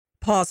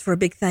pause for a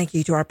big thank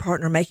you to our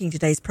partner making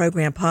today's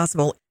program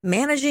possible.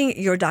 Managing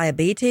your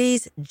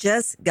diabetes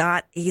just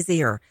got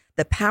easier.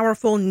 The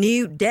powerful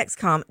new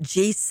Dexcom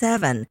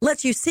G7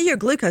 lets you see your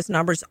glucose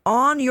numbers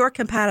on your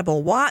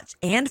compatible watch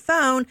and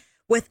phone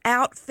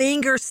without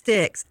finger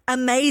sticks.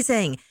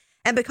 Amazing.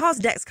 And because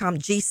Dexcom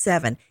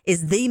G7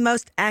 is the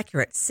most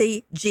accurate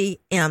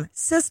CGM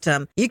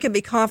system, you can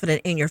be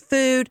confident in your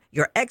food,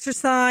 your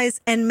exercise,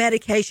 and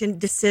medication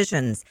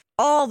decisions.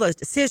 All those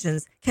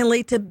decisions can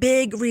lead to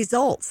big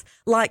results,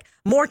 like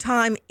more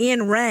time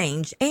in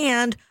range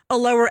and a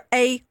lower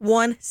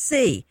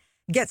A1C.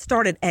 Get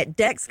started at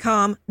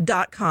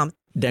Dexcom.com.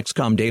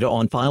 Dexcom data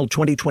on file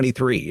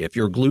 2023. If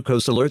your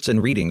glucose alerts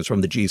and readings from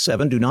the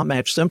G7 do not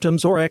match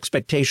symptoms or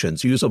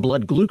expectations, use a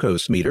blood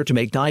glucose meter to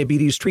make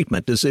diabetes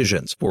treatment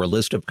decisions. For a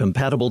list of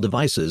compatible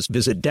devices,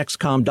 visit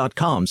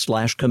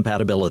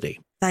Dexcom.com/compatibility.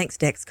 Thanks,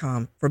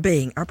 Dexcom, for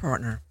being our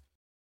partner.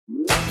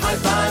 High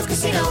Five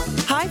Casino.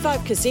 High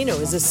Five Casino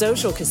is a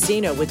social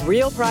casino with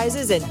real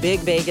prizes and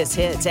big Vegas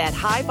hits at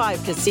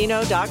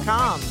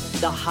highfivecasino.com.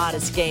 The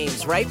hottest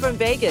games right from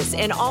Vegas,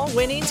 and all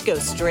winnings go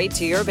straight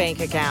to your bank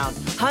account.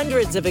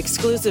 Hundreds of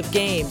exclusive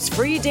games,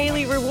 free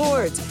daily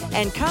rewards,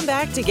 and come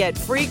back to get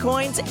free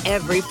coins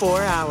every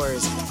 4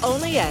 hours.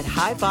 Only at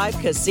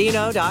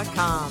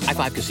highfivecasino.com. High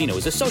Five Casino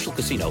is a social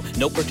casino.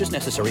 No purchase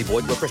necessary.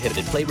 Void where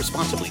prohibited. Play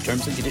responsibly.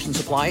 Terms and conditions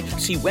apply.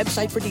 See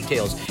website for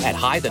details at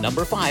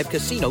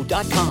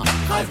high5casino.com.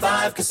 High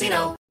Five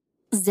Casino.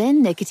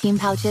 Zyn nicotine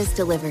pouches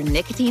deliver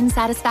nicotine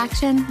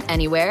satisfaction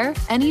anywhere,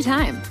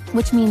 anytime,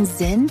 which means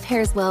Zyn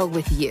pairs well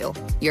with you,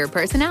 your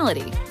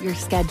personality, your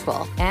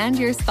schedule, and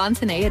your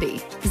spontaneity.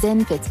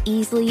 Zyn fits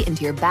easily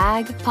into your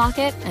bag,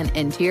 pocket, and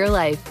into your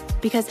life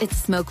because it's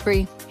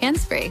smoke-free,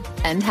 hands-free,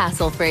 and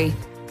hassle-free.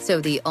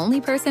 So the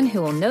only person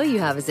who will know you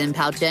have a Zyn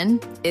pouch in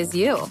is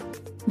you.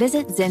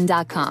 Visit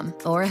Zyn.com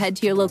or head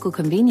to your local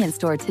convenience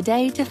store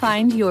today to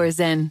find your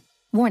Zyn.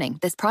 Warning,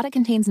 this product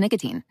contains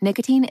nicotine.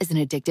 Nicotine is an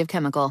addictive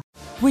chemical.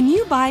 When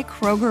you buy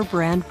Kroger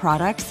brand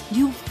products,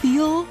 you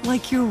feel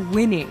like you're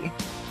winning.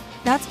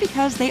 That's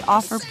because they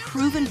offer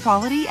proven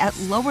quality at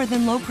lower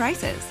than low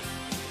prices.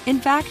 In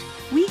fact,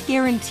 we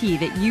guarantee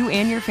that you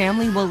and your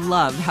family will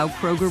love how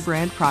Kroger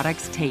brand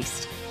products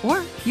taste,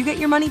 or you get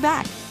your money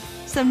back.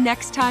 So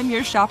next time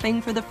you're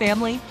shopping for the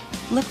family,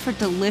 look for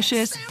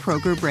delicious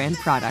Kroger brand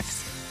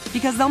products,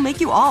 because they'll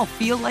make you all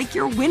feel like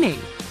you're winning.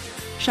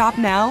 Shop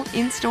now,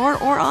 in-store,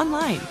 or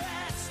online.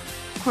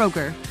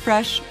 Kroger,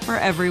 fresh for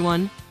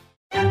everyone.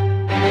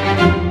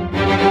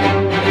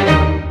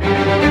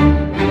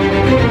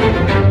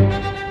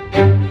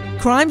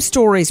 Crime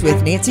Stories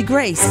with Nancy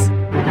Grace.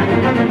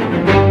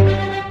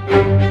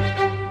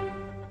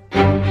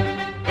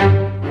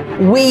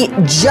 We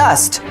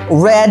just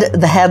read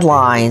the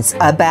headlines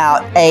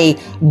about a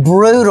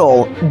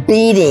brutal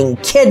beating,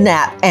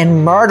 kidnap,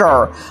 and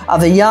murder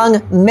of a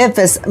young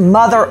Memphis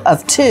mother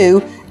of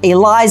two,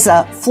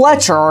 Eliza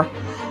Fletcher.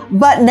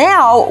 But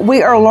now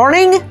we are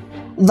learning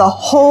the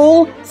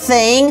whole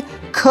thing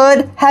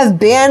could have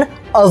been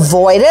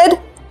avoided.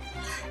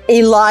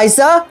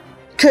 Eliza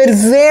could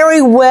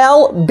very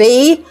well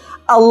be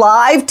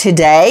alive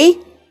today,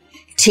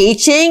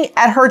 teaching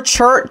at her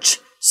church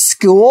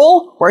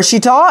school where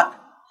she taught,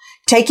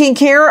 taking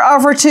care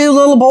of her two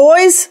little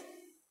boys.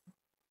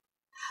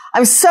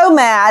 I'm so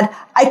mad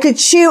I could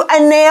chew a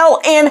nail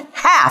in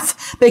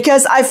half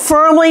because I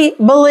firmly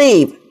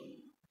believe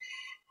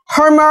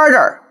her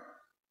murder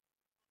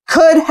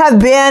could have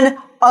been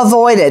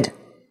avoided.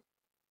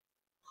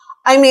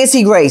 I'm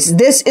Nancy Grace.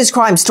 This is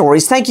Crime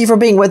Stories. Thank you for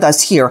being with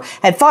us here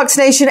at Fox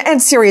Nation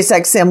and Sirius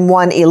XM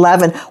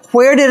 111.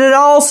 Where did it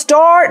all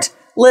start?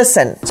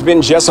 Listen. It's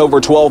been just over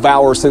 12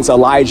 hours since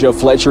Elijah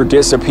Fletcher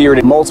disappeared,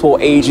 and multiple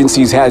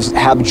agencies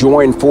have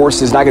joined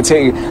forces. And I can tell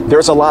you,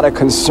 there's a lot of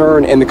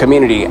concern in the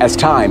community as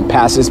time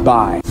passes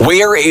by.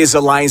 Where is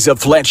Eliza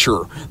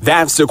Fletcher?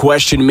 That's the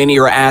question many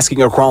are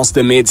asking across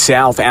the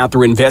Mid-South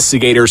after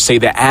investigators say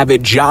the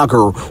avid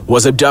jogger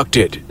was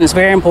abducted. It's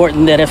very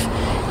important that if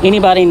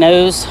anybody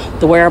knows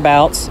the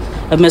whereabouts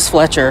of Miss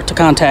Fletcher, to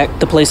contact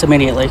the police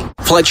immediately.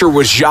 Fletcher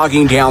was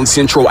jogging down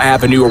Central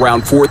Avenue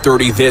around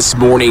 4:30 this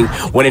morning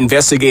when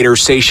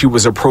investigators say she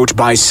was approached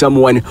by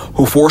someone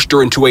who forced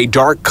her into a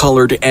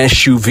dark-colored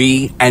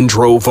SUV and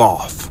drove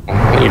off.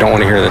 You don't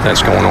want to hear that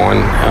that's going on.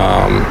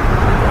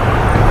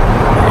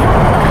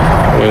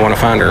 We want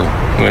to find her.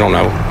 We don't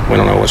know. We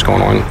don't know what's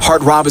going on.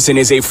 Hart Robinson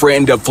is a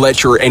friend of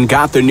Fletcher and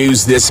got the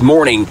news this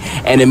morning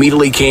and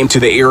immediately came to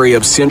the area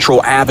of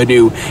Central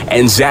Avenue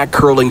and Zach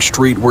Curling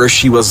Street where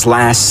she was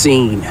last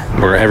seen.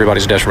 Where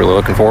everybody's desperately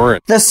looking for her.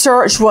 The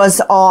search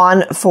was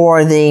on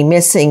for the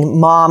missing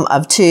mom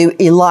of two,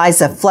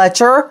 Eliza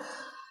Fletcher.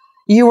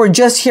 You were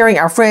just hearing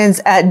our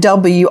friends at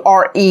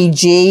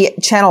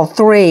WREG Channel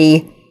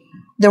 3.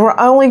 There were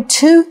only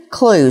 2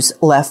 clues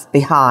left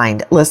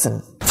behind.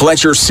 Listen.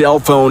 Fletcher's cell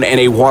phone and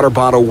a water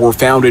bottle were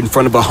found in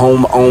front of a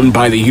home owned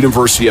by the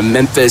University of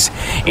Memphis.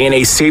 In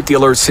a safety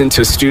alert sent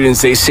to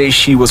students, they say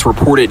she was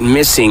reported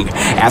missing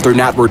after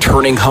not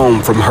returning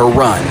home from her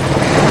run.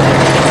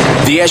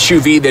 The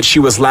SUV that she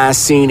was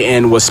last seen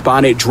in was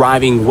spotted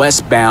driving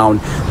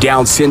westbound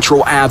down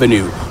Central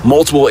Avenue.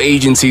 Multiple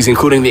agencies,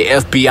 including the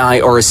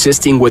FBI, are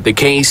assisting with the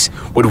case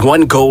with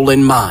one goal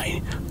in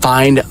mind: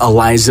 find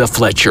Eliza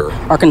Fletcher.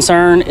 Our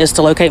concern is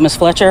to locate Miss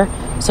Fletcher,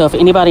 so if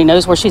anybody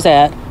knows where she's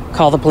at,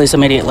 call the police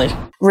immediately.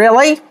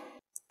 Really?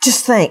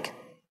 Just think.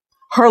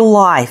 Her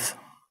life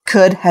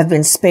could have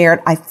been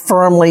spared. I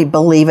firmly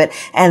believe it.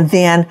 And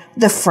then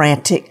the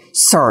frantic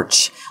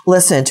search.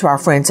 Listen to our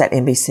friends at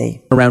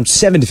NBC. Around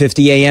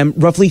 7:50 a.m.,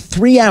 roughly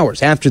 3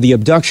 hours after the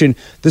abduction,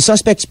 the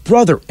suspect's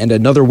brother and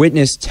another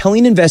witness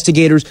telling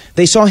investigators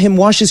they saw him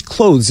wash his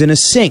clothes in a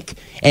sink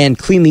and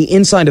clean the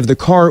inside of the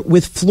car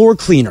with floor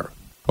cleaner.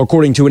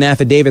 According to an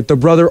affidavit, the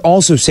brother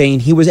also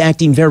saying he was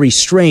acting very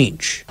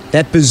strange.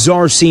 That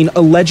bizarre scene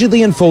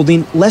allegedly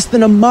unfolding less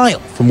than a mile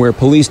from where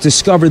police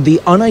discovered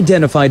the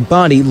unidentified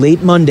body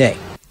late Monday.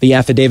 The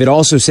affidavit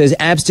also says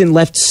Abston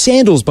left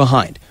sandals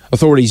behind,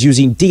 authorities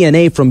using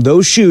DNA from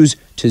those shoes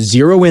to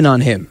zero in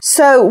on him.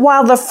 So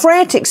while the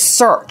frantic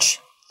search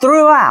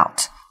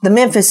throughout the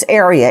Memphis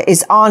area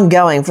is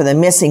ongoing for the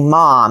missing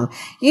mom,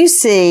 you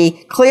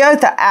see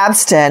Cleotha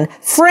Abston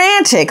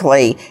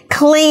frantically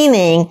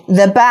cleaning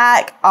the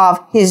back of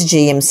his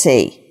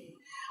GMC,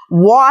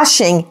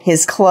 washing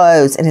his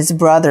clothes in his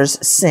brother's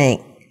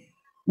sink.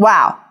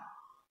 Wow.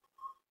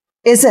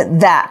 Isn't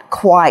that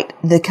quite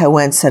the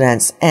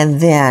coincidence? And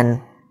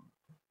then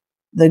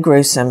the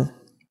gruesome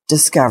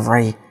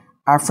discovery.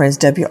 Our friends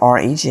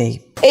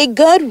WREG. A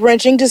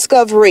gut-wrenching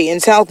discovery in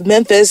South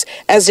Memphis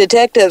as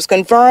detectives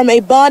confirm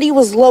a body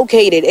was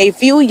located a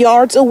few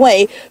yards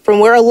away from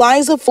where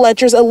Eliza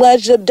Fletcher's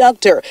alleged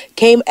abductor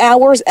came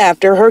hours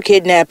after her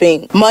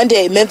kidnapping.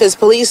 Monday, Memphis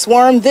police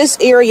swarmed this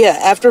area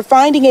after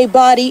finding a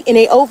body in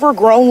an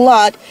overgrown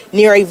lot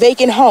near a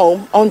vacant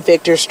home on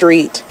Victor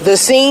Street. The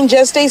scene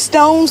just a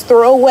stone's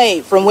throw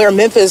away from where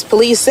Memphis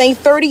police say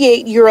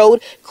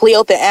 38-year-old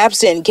Cleotha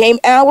Abston came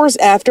hours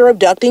after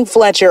abducting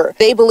Fletcher.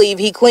 They believe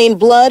he cleaned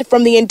blood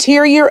from the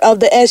interior of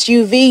the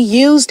SUV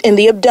used in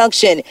the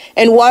abduction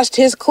and washed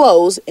his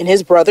clothes in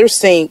his brother's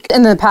sink.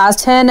 In the past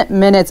 10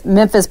 minutes,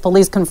 Memphis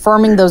police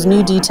confirming those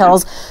new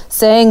details,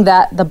 saying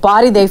that the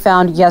body they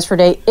found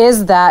yesterday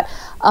is that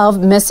of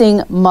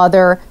missing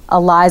mother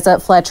Eliza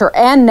Fletcher,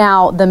 and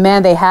now the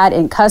man they had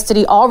in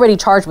custody, already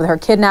charged with her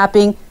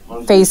kidnapping,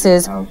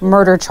 faces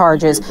murder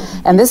charges.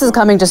 And this is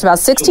coming just about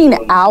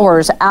 16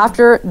 hours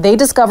after they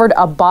discovered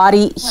a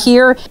body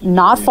here,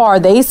 not far,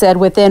 they said,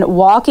 within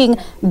walking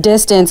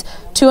distance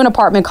to an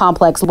apartment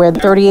complex where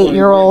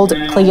 38-year-old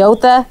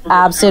Cleotha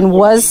Abston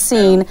was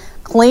seen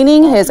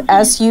cleaning his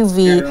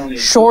SUV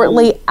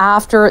shortly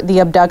after the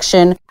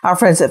abduction. Our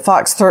friends at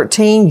Fox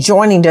 13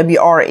 joining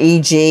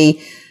WREG.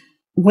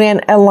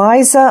 When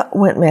Eliza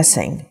went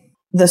missing,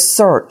 the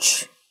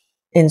search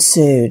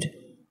ensued.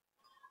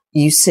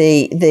 You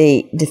see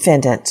the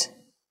defendant,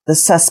 the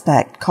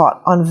suspect,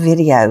 caught on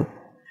video,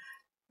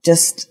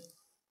 just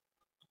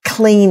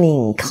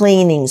cleaning,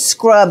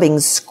 scrubbing,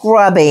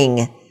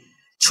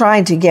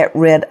 trying to get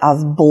rid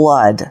of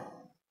blood.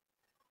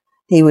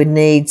 He would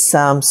need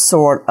some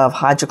sort of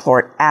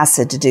hydrochloric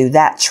acid to do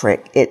that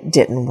trick. It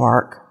didn't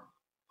work.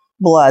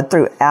 Blood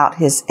throughout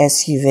his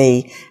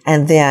SUV,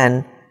 and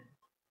then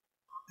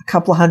a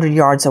couple of 100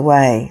 yards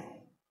away,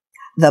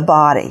 the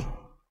body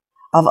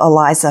of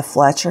Eliza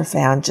Fletcher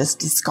found just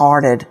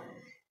discarded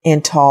in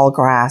tall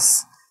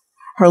grass.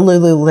 Her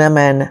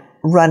Lululemon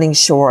running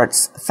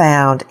shorts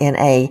found in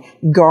a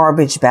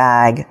garbage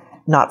bag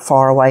not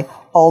far away,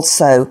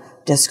 also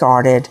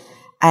discarded.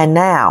 And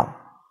now,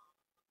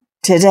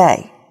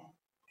 today,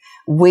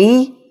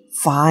 we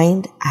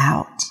find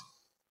out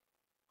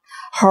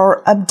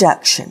her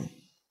abduction,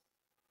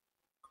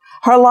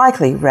 her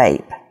likely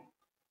rape,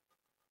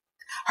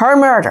 her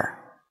murder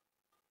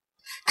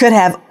could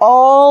have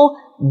all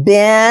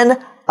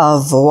been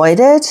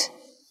avoided.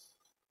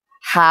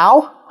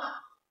 How?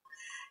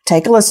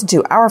 Take a listen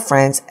to our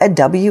friends at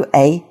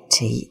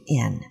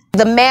WATN.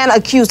 The man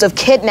accused of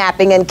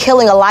kidnapping and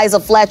killing Eliza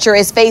Fletcher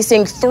is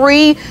facing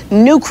 3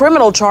 new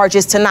criminal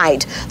charges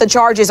tonight. The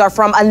charges are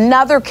from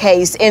another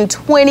case in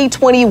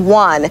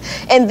 2021.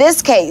 In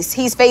this case,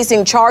 he's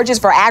facing charges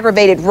for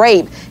aggravated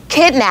rape,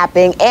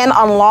 kidnapping, and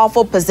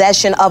unlawful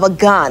possession of a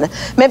gun.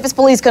 Memphis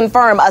police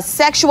confirm a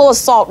sexual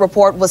assault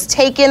report was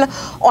taken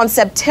on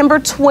September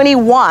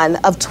 21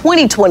 of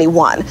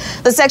 2021.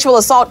 The sexual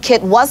assault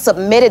kit was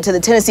submitted to the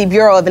Tennessee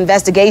Bureau of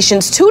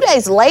Investigations 2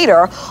 days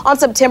later on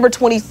September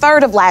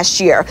 23rd of last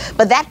year,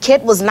 but that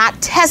kit was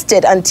not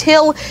tested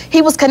until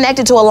he was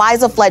connected to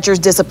Eliza Fletcher's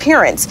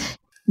disappearance.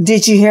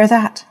 Did you hear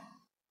that?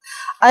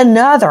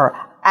 Another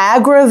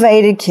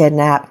aggravated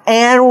kidnap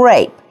and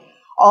rape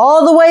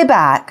all the way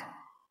back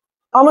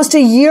almost a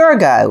year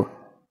ago,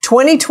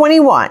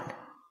 2021.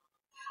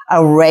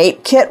 A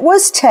rape kit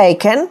was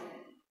taken.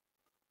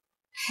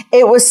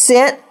 It was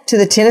sent to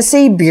the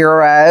Tennessee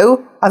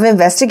Bureau of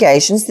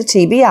Investigations, the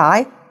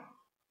TBI,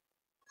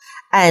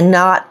 and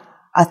not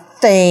a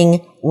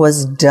thing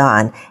was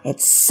done. It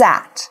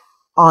sat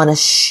on a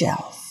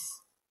shelf.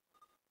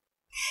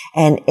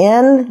 And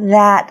in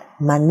that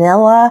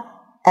manila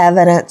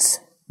evidence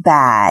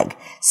bag,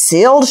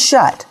 sealed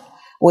shut,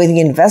 with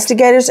the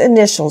investigators'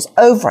 initials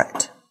over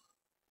it,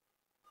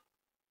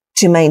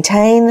 to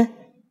maintain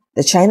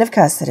the chain of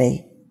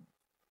custody,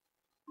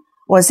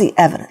 was the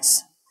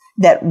evidence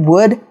that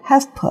would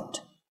have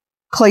put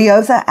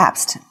Cleotha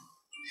Abston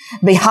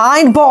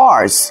behind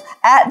bars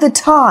at the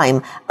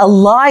time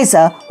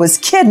Eliza was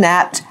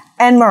kidnapped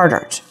and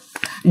murdered.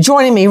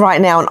 Joining me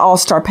right now, an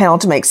all-star panel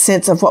to make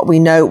sense of what we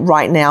know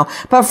right now.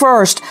 But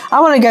first, I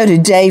want to go to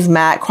Dave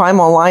Mack,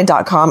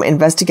 crimeonline.com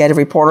investigative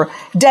reporter.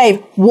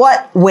 Dave,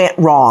 what went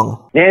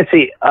wrong?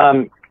 Nancy,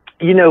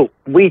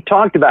 we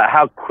talked about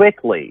how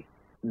quickly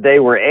they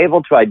were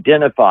able to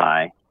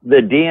identify the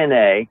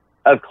DNA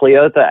of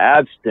Cleotha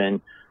Abston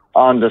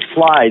on the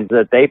slides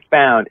that they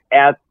found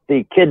at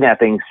the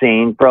kidnapping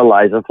scene for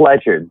Eliza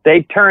Fletcher.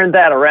 They turned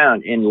that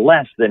around in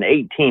less than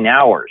 18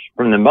 hours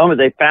from the moment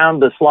they found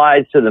the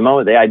slides to the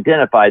moment they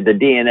identified the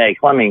DNA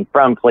coming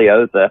from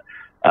Cleotha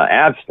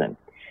Abston.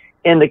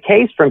 In the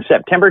case from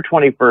September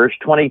 21st,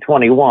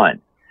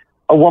 2021,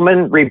 a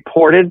woman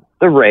reported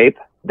the rape.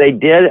 They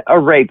did a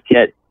rape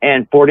kit,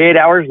 and 48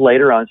 hours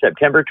later, on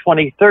September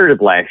 23rd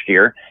of last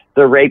year,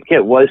 the rape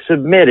kit was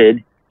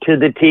submitted to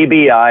the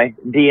TBI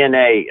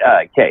DNA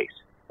case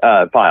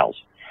files.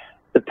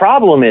 The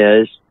problem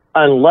is,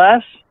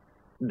 unless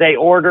they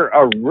order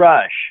a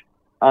rush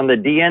on the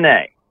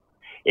DNA,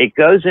 it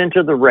goes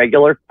into the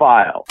regular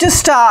file. Just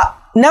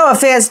stop. No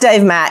offense,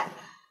 Dave Mack,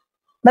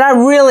 but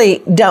I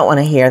really don't want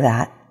to hear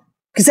that,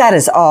 because that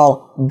is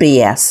all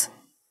BS.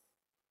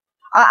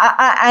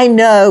 I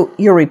know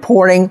you're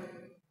reporting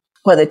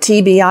what the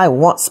TBI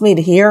wants me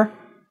to hear,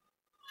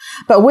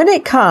 but when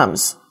it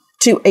comes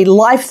to a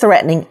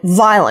life-threatening,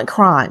 violent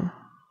crime,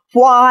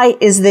 why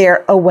is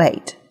there a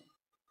wait?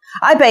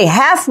 I pay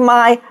half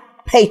my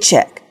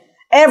paycheck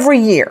every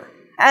year,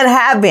 and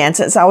have been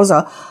since I was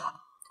a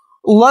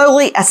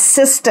lowly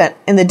assistant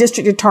in the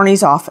district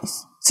attorney's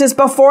office. Since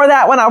before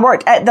that, when I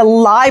worked at the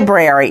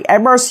library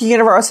at Mercer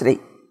University.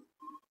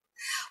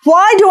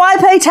 Why do I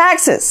pay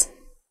taxes?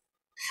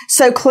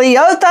 So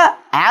Cleotha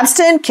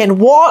Abston can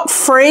walk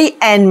free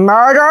and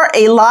murder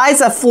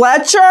Eliza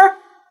Fletcher,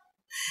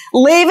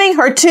 leaving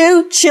her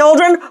 2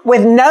 children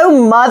with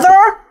no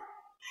mother?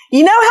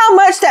 You know how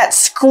much that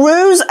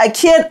screws a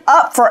kid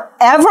up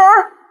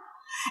forever?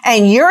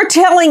 And you're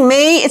telling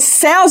me, it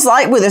sounds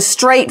like with a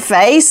straight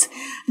face,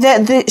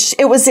 that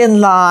it was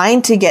in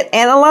line to get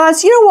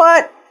analyzed? You know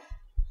what?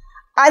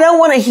 I don't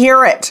want to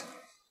hear it.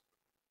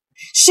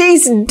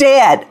 She's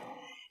dead,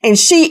 and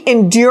she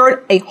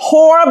endured a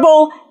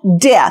horrible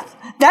death.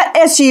 That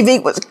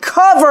SUV was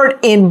covered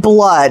in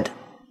blood.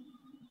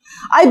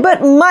 I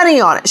bet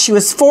money on it. She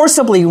was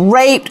forcibly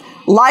raped,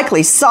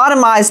 likely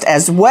sodomized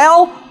as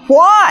well.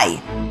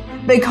 Why?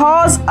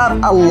 Because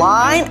of a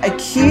line, a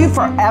queue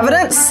for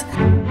evidence?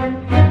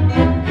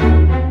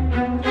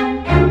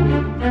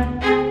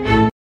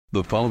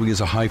 The following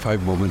is a high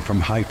five moment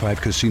from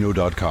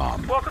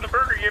highfivecasino.com. Welcome to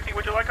Burger Yippee.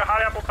 Would you like a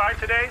hot apple pie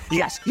today?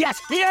 Yes, yeah,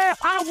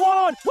 I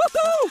won!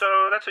 Woohoo!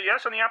 So that's a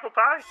yes on the apple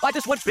pie? I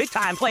just went big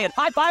time playing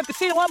High Five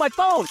Casino on my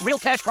phone. Real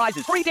cash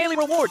prizes, free daily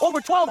rewards,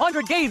 over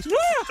 1,200 games. Yeah.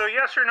 So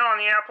yes or no on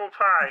the apple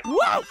pie?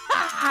 Whoa!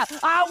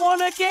 I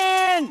won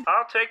again!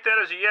 I'll take that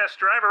as a yes.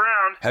 Drive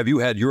around. Have you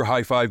had your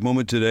high five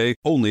moment today?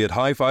 Only at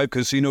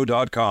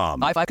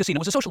highfivecasino.com. High Five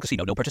Casino is a social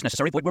casino. No purchase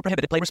necessary. Void where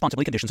prohibited. Play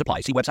responsibly. Conditions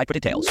apply. See website for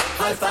details.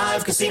 High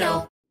Five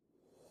Casino.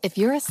 If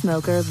you're a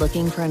smoker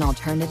looking for an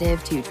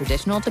alternative to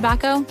traditional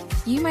tobacco,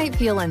 you might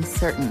feel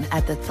uncertain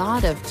at the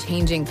thought of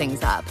changing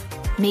things up.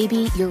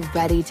 Maybe you're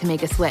ready to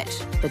make a switch,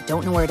 but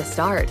don't know where to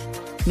start.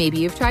 Maybe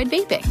you've tried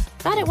vaping,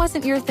 thought it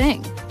wasn't your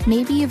thing.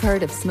 Maybe you've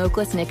heard of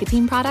smokeless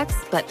nicotine products,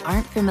 but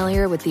aren't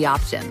familiar with the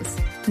options.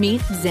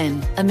 Meet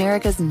Zyn,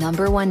 America's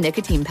 #1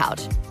 nicotine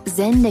pouch.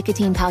 Zyn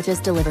nicotine pouches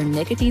deliver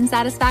nicotine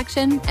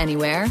satisfaction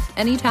anywhere,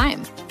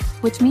 anytime.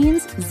 Which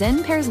means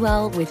Zyn pairs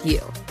well with you,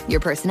 your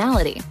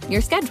personality,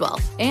 your schedule,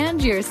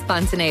 and your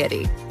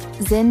spontaneity.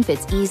 Zyn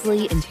fits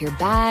easily into your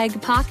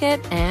bag, pocket,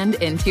 and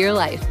into your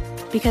life.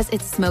 Because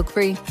it's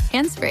smoke-free,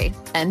 hands-free,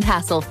 and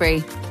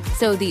hassle-free.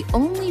 So the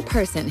only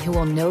person who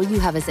will know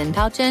you have a Zyn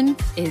pouch in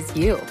is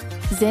you.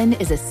 Zyn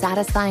is a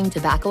satisfying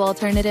tobacco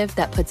alternative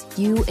that puts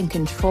you in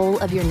control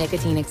of your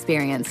nicotine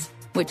experience.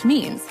 Which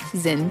means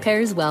Zyn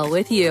pairs well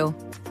with you.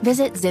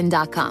 Visit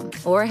Zyn.com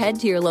or head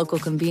to your local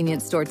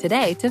convenience store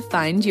today to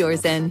find your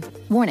Zyn.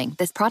 Warning,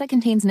 this product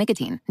contains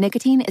nicotine.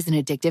 Nicotine is an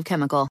addictive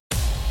chemical.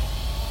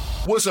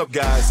 What's up,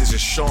 guys? This is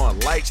Sean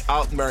Lights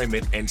Out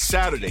Merriman, and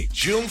Saturday,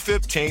 June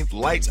 15th,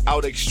 Lights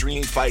Out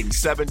Extreme Fighting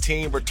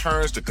 17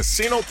 returns to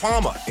Casino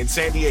Palma in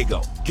San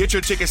Diego. Get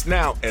your tickets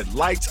now at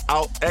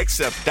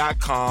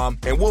lightsoutxf.com,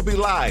 and we'll be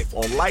live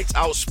on Lights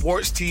Out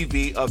Sports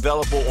TV,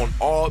 available on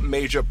all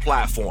major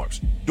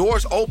platforms.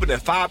 Doors open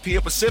at 5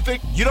 p.m.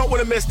 Pacific. You don't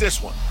want to miss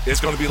this one. It's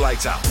going to be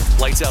Lights Out.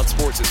 Lights Out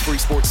Sports is free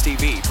sports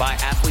TV by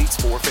athletes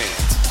for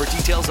fans. For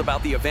details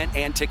about the event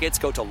and tickets,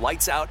 go to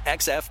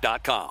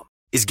lightsoutxf.com.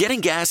 Is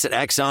getting gas at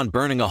Exxon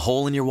burning a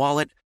hole in your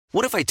wallet?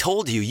 What if I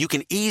told you you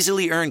can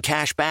easily earn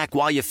cash back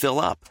while you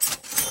fill up?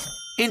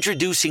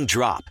 Introducing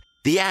Drop,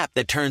 the app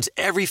that turns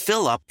every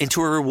fill-up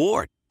into a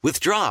reward. With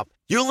Drop,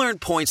 you'll earn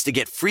points to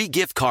get free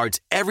gift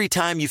cards every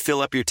time you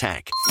fill up your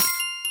tank.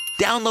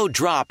 Download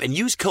Drop and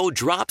use code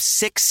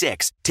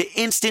DROP66 to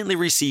instantly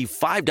receive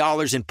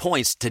 $5 in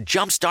points to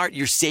jumpstart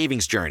your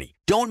savings journey.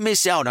 Don't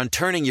miss out on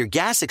turning your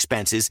gas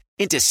expenses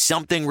into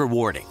something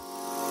rewarding.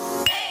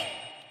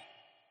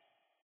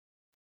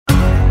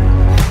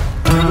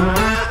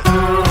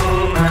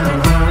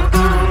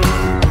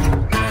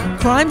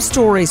 Crime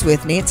Stories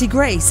with Nancy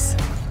Grace.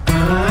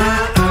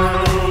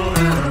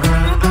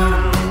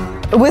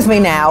 With me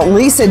now,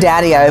 Lisa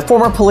Daddio,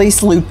 former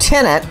police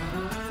lieutenant,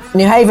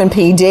 New Haven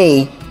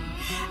PD,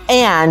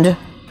 and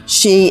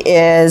she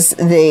is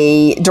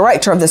the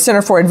director of the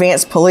Center for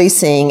Advanced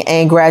Policing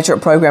and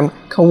graduate program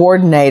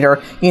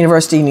coordinator,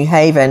 University of New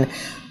Haven.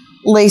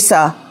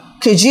 Lisa,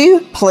 could you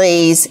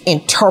please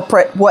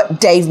interpret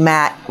what Dave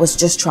Mack was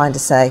just trying to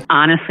say?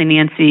 Honestly,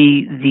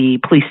 Nancy, the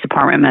police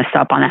department messed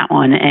up on that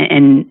one.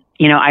 And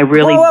you know, I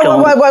really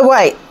don't.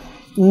 Wait.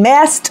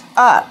 Messed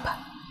up.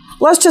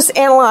 Let's just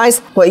analyze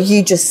what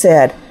you just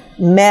said.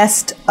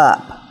 Messed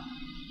up.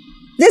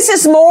 This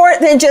is more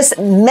than just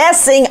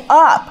messing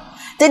up.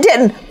 They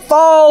didn't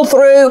fall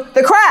through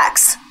the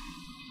cracks.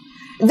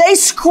 They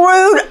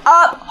screwed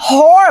up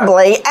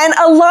horribly, and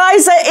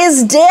Eliza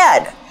is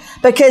dead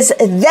because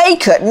they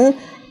couldn't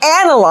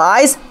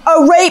analyze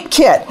a rape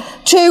kit.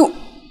 To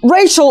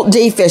Rachel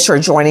D. Fisher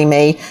joining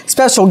me,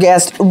 special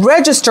guest,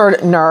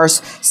 registered nurse,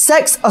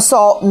 sex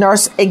assault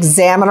nurse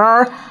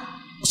examiner.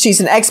 She's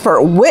an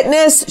expert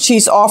witness.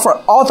 She's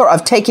author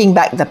of Taking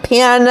Back the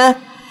Pen.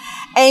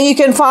 And you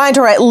can find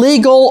her at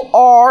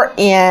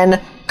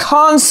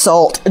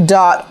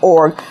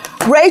legalrnconsult.org.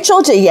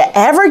 Rachel, do you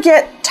ever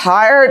get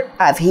tired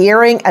of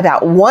hearing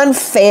about one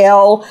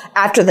fail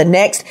after the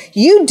next?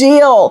 You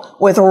deal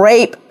with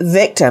rape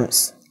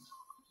victims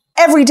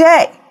every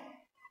day.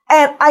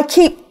 And I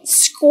keep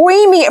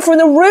screaming it from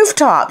the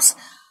rooftops.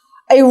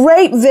 A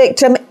rape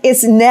victim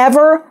is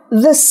never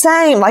the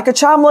same. Like a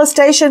child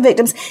molestation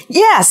victims,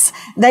 yes,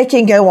 they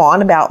can go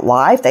on about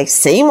life. They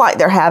seem like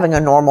they're having a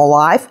normal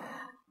life,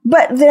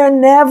 but they're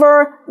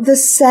never the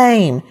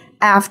same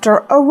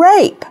after a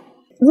rape.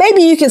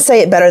 Maybe you can say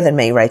it better than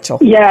me, Rachel.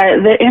 Yeah,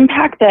 the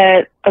impact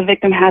that a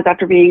victim has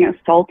after being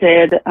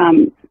assaulted,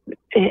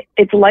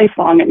 it's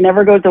lifelong. It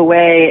never goes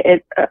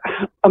away.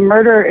 A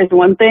murder is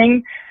one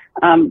thing.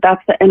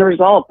 That's the end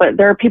result. But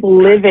there are people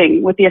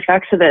living with the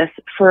effects of this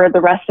for the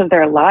rest of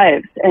their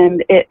lives.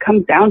 And it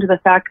comes down to the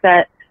fact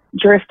that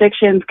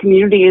jurisdictions,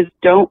 communities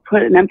don't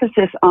put an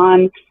emphasis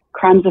on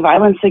crimes of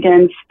violence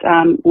against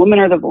women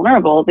or the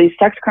vulnerable. These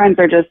sex crimes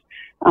are just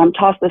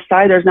tossed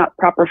aside. There's not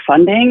proper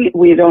funding.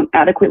 We don't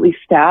adequately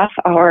staff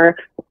our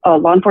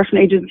law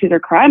enforcement agencies or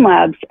crime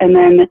labs. And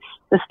then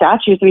the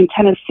statutes,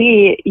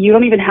 Tennessee, you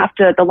don't even have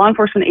to, the law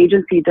enforcement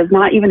agency does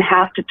not even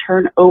have to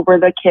turn over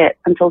the kit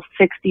until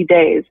 60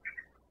 days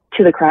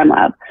to the crime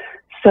lab.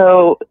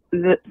 So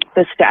the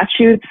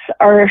statutes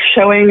are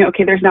showing,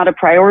 okay, there's not a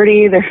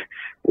priority.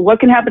 What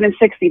can happen in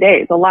 60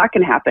 days? A lot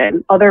can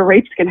happen. Other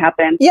rapes can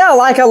happen. Yeah,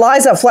 like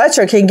Eliza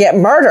Fletcher can get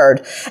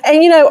murdered.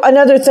 And,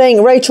 another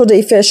thing, Rachel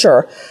D.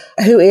 Fisher,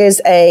 who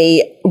is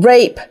a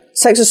rape,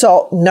 sex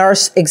assault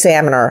nurse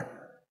examiner.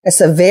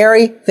 It's a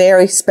very,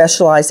 very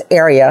specialized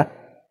area.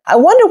 I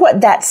wonder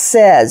what that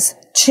says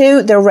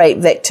to the rape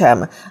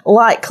victim,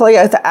 like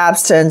Cleotha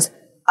Abston's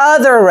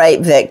other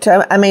rape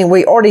victim.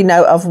 We already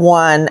know of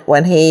one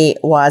when he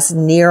was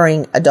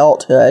nearing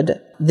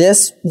adulthood.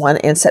 This one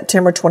in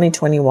September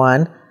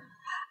 2021.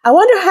 I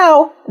wonder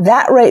how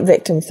that rape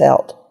victim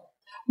felt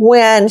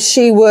when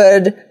she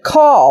would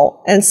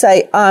call and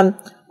say,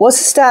 what's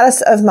the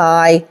status of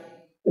my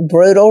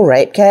brutal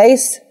rape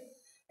case?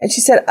 And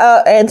she said,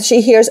 and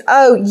she hears,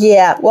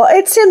 yeah, well,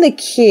 it's in the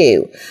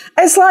queue.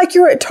 It's like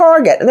you're at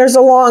Target and there's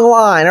a long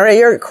line, or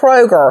you're at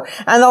Kroger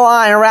and the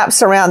line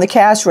wraps around the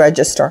cash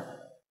register.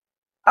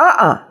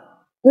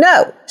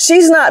 No,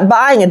 she's not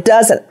buying a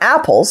dozen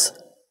apples.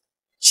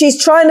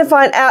 She's trying to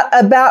find out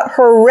about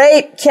her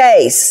rape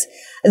case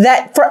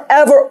that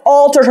forever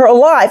altered her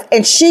life.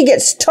 And she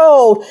gets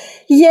told,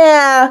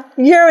 yeah,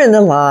 you're in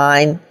the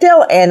line.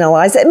 They'll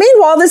analyze it.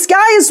 Meanwhile, this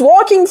guy is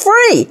walking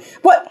free.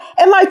 What,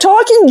 am I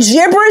talking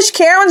gibberish,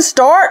 Karen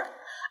Stark?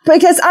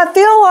 Because I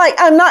feel like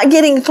I'm not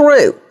getting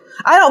through.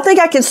 I don't think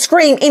I can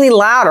scream any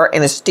louder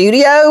in a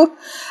studio.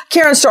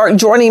 Karen Stark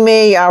joining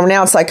me, a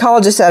renowned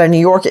psychologist out of New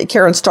York at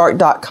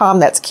KarenStark.com.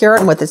 That's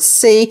Karen with a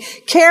C.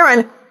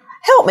 Karen,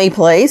 help me,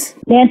 please.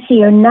 Nancy,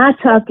 you're not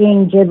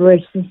talking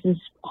gibberish. This is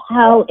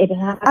how it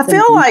happens. I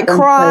feel like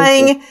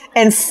crying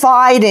and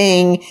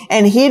fighting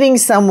and hitting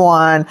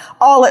someone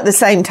all at the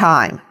same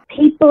time.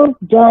 People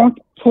don't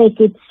take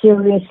it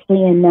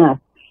seriously enough.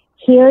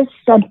 Here's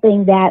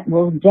something that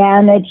will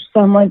damage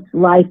someone's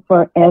life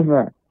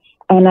forever.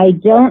 And I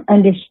don't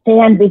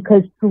understand,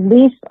 because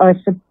police are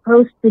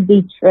supposed to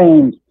be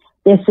trained.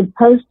 They're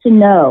supposed to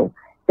know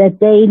that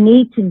they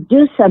need to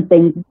do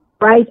something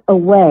right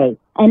away.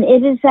 And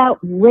it is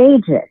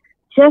outrageous,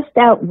 just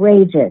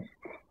outrageous,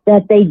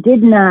 that they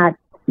did not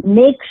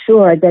make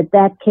sure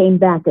that came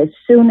back as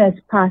soon as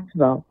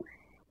possible.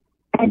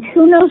 And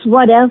who knows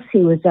what else he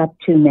was up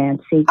to,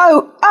 Nancy?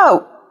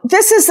 Oh,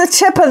 this is the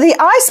tip of the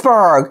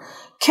iceberg.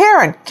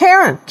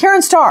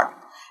 Karen Stark.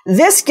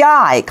 This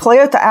guy,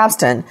 Cleotha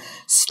Abston,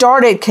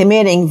 started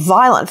committing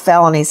violent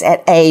felonies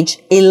at age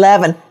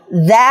 11.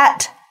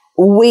 That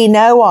we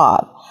know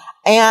of.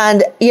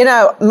 And,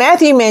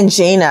 Matthew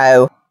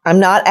Mangino, I'm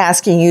not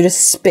asking you to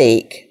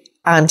speak.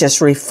 I'm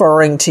just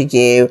referring to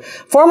you.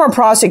 Former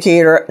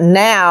prosecutor,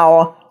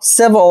 now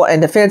civil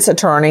and defense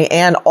attorney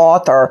and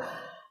author.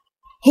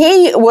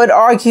 He would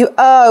argue,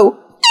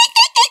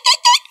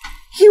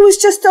 he was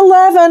just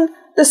 11,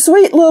 the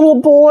sweet little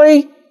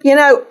boy.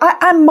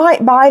 I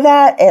might buy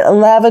that at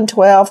 11,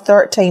 12,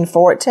 13,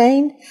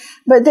 14.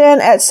 But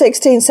then at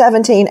 16,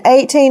 17,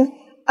 18,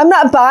 I'm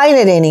not buying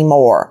it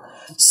anymore.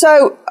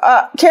 So,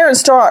 Karen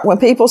Stark, when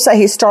people say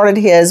he started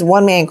his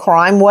one-man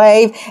crime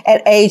wave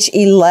at age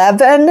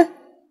 11,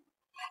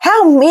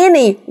 how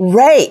many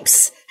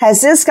rapes has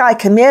this guy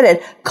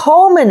committed,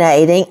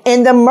 culminating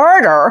in the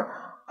murder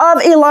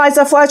of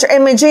Eliza Fletcher?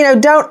 And Mangino,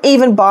 don't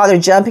even bother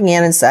jumping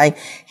in and saying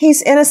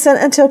he's innocent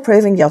until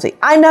proven guilty.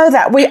 I know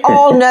that. We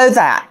all know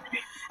that.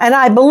 And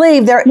I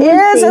believe there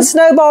is a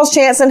snowball's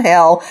chance in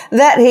hell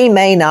that he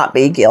may not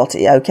be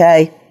guilty,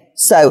 okay?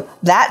 So,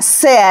 that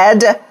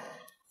said,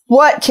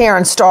 what,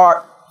 Karen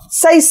Stark?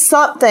 Say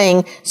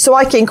something so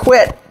I can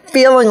quit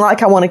feeling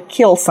like I want to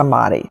kill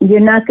somebody. You're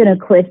not going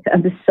to quit.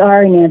 I'm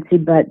sorry, Nancy,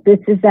 but this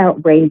is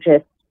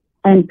outrageous.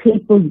 And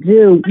people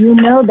do. You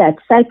know that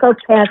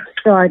psychopaths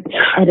start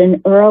at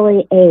an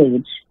early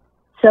age.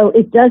 So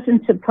it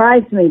doesn't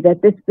surprise me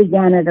that this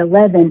began at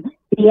 11.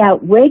 The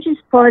outrageous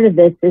part of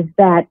this is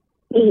that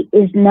he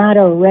is not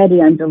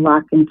already under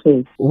lock and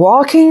key.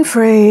 Walking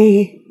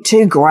free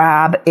to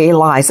grab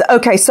Eliza.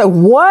 Okay, so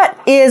what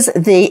is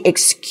the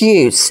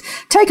excuse?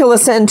 Take a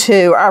listen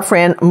to our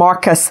friend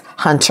Marcus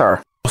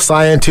Hunter.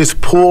 Scientists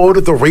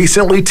pulled the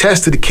recently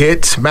tested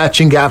kit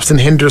matching Abston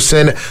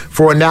Henderson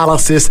for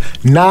analysis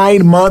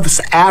 9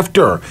 months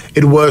after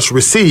it was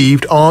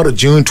received on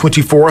June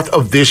 24th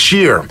of this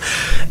year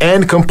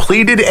and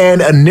completed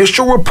an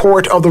initial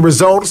report of the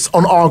results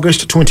on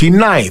August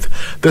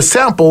 29th. The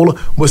sample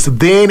was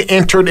then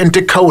entered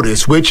into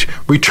CODIS, which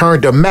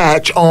returned a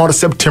match on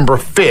September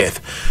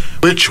 5th,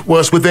 which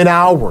was within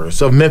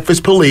hours of Memphis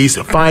police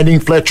finding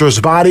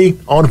Fletcher's body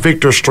on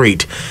Victor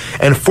Street,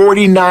 and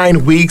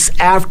 49 weeks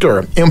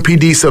after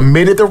MPD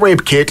submitted the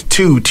rape kit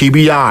to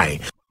TBI.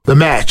 The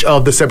match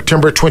of the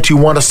September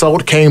 21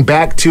 assault came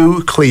back to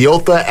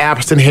Cleotha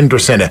Abston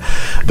Henderson.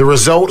 The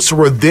results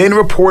were then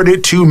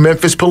reported to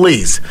Memphis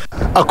police.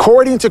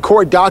 According to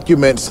court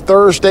documents,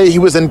 Thursday he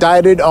was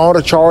indicted on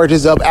the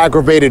charges of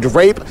aggravated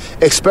rape,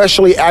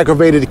 especially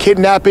aggravated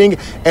kidnapping,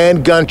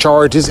 and gun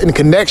charges in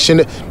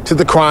connection to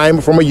the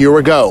crime from a year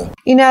ago.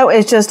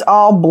 It's just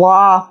all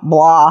blah,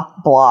 blah,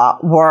 blah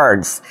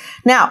words.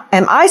 Now,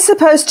 am I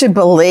supposed to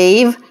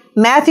believe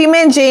Matthew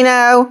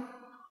Mangino?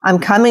 I'm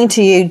coming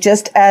to you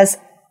just as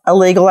a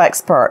legal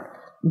expert.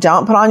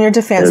 Don't put on your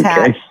defense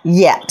hat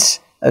yet,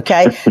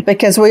 okay?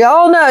 Because we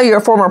all know you're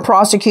a former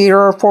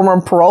prosecutor,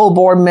 former parole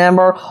board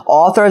member,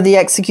 author of The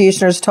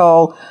Executioner's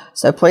Toll.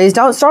 So please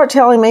don't start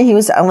telling me he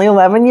was only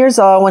 11 years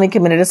old when he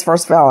committed his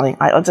first felony.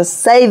 I'll just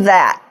save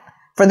that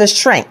for the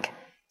shrink.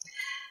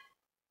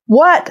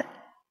 What?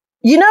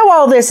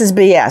 All this is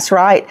BS,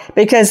 right?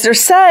 Because they're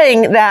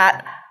saying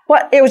that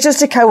it was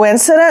just a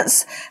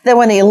coincidence that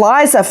when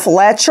Eliza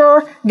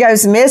Fletcher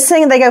goes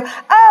missing, they go,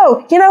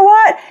 oh, you know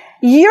what?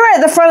 You're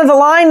at the front of the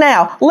line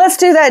now. Let's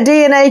do that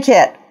DNA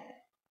kit.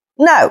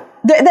 No,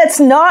 that's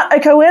not a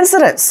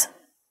coincidence.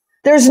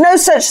 There's no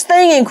such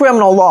thing in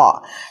criminal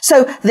law.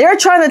 So they're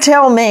trying to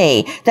tell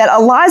me that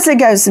Eliza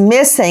goes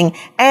missing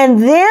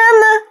and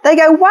then they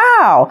go,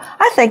 wow,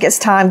 I think it's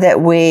time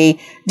that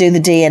we do the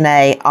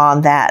DNA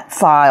on that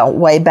file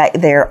way back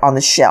there on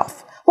the shelf.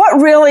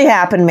 What really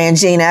happened,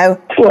 Mangino?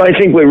 Well, I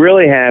think what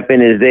really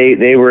happened is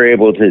they were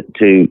able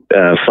to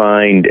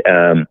find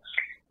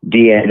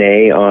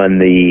DNA on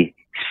the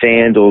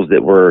sandals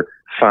that were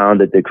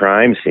found at the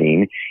crime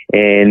scene,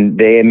 and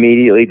they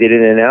immediately did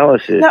an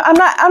analysis. No, I'm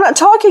not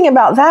talking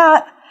about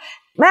that.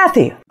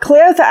 Matthew,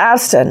 Cleotha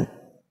Abston,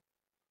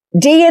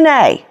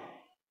 DNA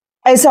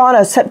is on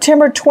a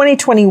September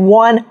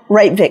 2021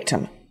 rape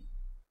victim.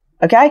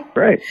 Okay?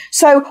 Right.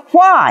 So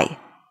why?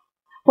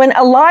 When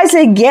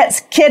Eliza gets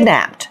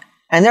kidnapped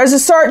and there's a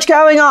search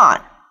going on,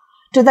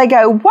 do they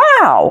go,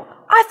 wow,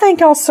 I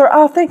think I'll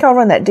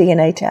run that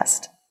DNA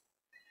test?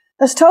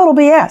 That's total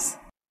BS.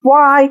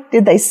 Why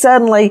did they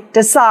suddenly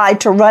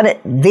decide to run it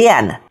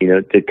then?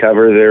 To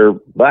cover their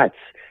butts.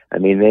 I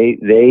mean,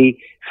 they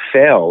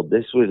failed.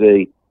 This was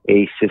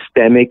a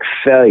systemic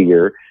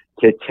failure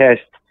to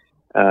test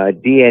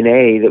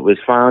DNA that was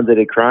found at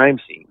a crime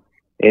scene.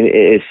 And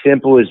as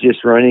simple as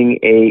just running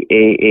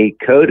a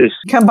CODIS.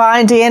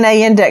 Combined DNA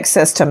index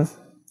system.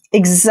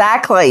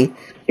 Exactly.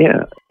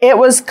 Yeah. It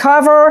was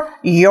cover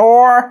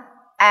your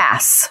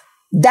ass.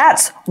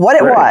 That's what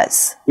it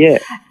was. Yeah.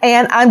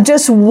 And I'm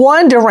just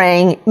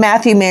wondering,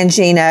 Matthew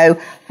Mangino,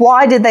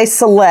 why did they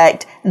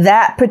select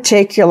that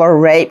particular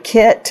rape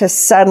kit to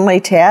suddenly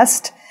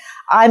test?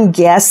 I'm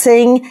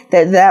guessing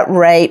that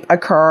rape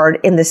occurred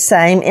in the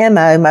same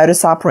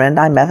modus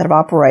operandi, method of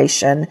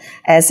operation,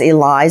 as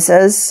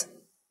Eliza's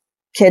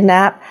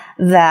kidnap,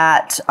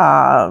 that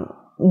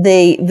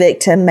the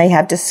victim may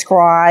have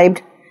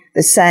described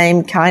the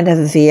same kind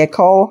of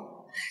vehicle.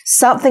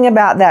 Something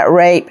about that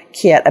rape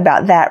kit,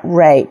 about that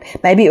rape.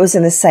 Maybe it was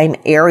in the same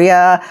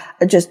area.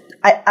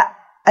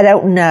 I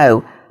don't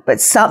know. But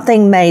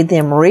something made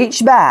them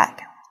reach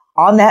back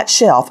on that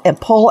shelf and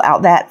pull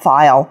out that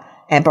file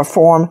and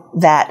perform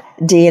that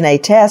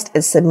DNA test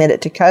and submit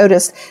it to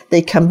CODIS,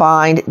 the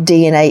Combined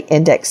DNA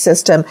Index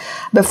System.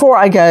 Before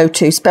I go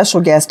to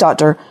special guest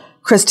Dr.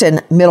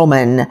 Kristen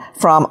Middleman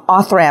from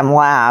Othram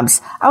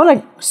Labs, I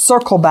want to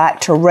circle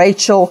back to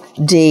Rachel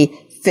D.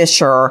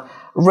 Fisher,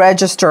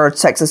 registered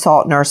sex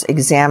assault nurse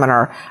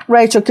examiner.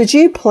 Rachel, could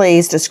you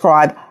please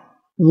describe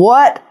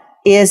what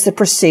is the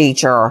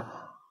procedure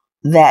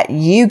that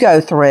you go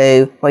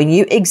through when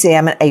you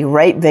examine a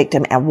rape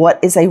victim, and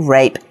what is a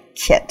rape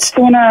kit?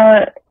 So when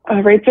a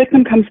rape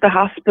victim comes to the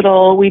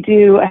hospital, we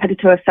do a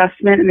head-to-toe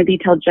assessment and a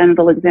detailed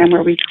genital exam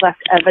where we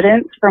collect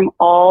evidence from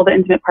all the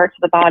intimate parts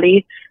of the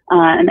body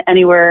and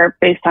anywhere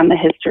based on the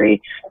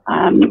history.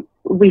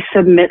 We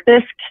submit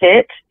this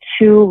kit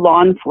to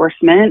law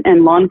enforcement,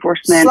 and law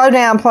enforcement... Slow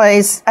down,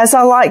 please. As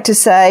I like to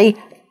say,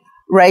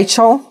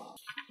 Rachel,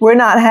 we're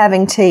not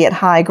having tea at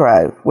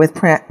Highgrove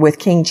with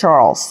King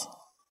Charles.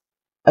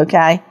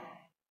 Okay?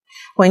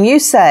 When you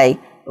say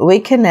we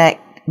collect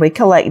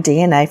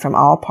DNA from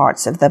all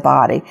parts of the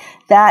body,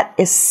 that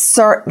is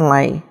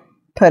certainly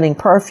putting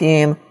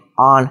perfume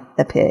on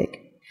the pig.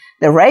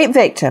 The rape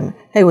victim,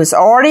 who has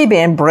already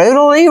been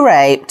brutally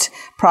raped,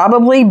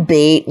 probably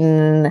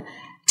beaten,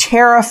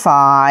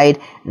 terrified,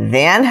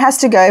 then has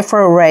to go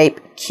for a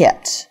rape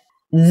kit.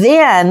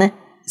 Then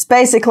it's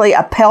basically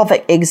a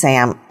pelvic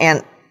exam,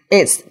 and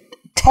it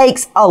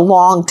takes a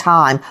long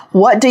time.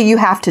 What do you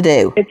have to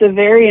do? It's a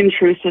very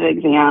intrusive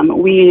exam.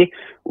 We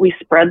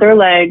spread their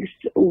legs,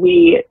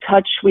 we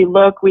touch, we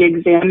look, we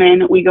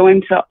examine, we go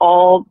into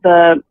all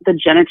the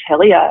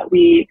genitalia.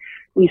 We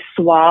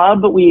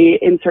swab, we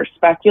insert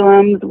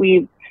speculums,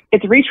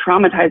 it's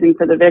re-traumatizing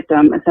for the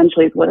victim,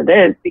 essentially, is what it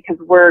is, because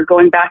we're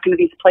going back into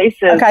these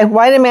places. Okay,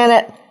 wait a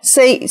minute.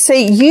 See,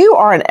 you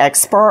are an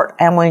expert,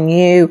 and when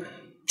you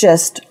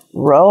just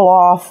roll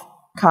off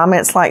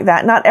comments like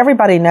that, not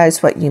everybody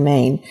knows what you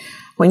mean.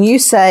 When you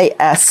say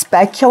a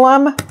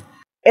speculum,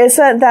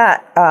 isn't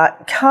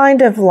that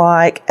kind of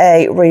like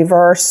a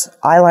reverse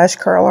eyelash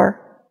curler,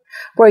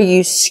 where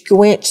you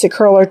squinch the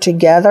curler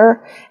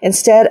together?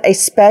 Instead, a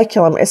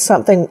speculum is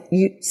something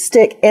you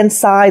stick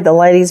inside the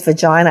lady's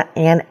vagina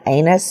and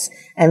anus,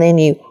 and then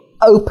you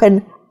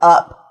open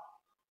up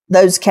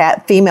those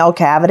female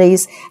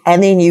cavities,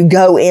 and then you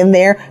go in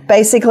there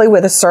basically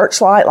with a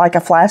searchlight, like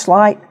a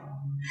flashlight,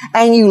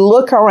 and you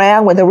look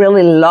around with a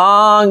really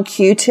long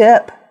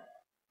Q-tip,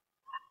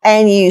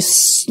 and you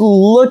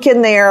look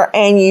in there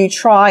and you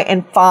try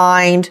and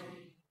find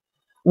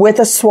with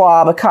a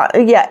swab.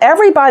 Yeah,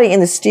 everybody in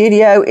the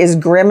studio is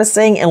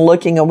grimacing and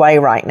looking away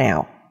right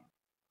now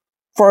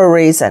for a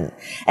reason.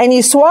 And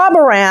you swab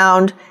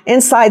around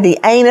inside the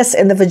anus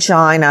and the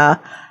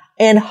vagina,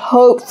 and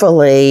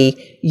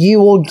hopefully you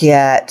will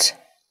get,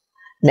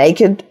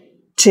 naked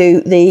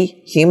to the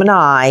human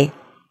eye,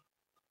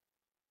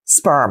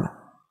 sperm,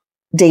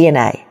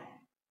 DNA,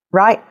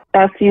 right?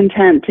 That's the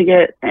intent, to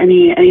get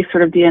any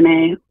sort of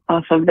DNA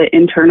off of the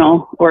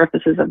internal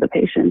orifices of the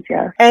patients,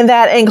 yes. And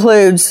that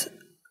includes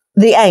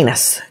the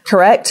anus,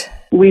 correct?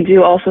 We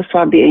do also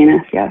swab the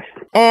anus, yes.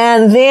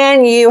 And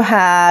then you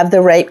have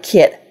the rape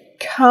kit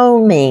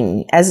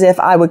combing, as if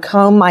I would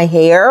comb my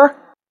hair.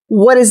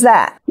 What is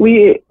that?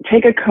 We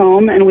take a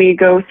comb and we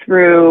go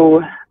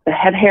through the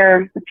head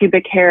hair, the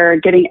pubic hair,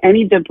 getting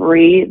any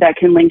debris that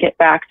can link it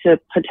back to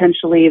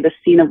potentially the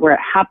scene of where it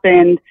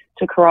happened,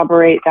 to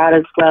corroborate that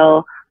as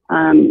well.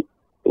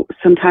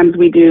 Sometimes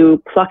we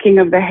do plucking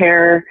of the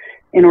hair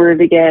in order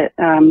to get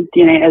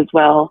DNA as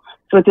well.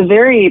 So it's a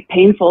very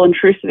painful,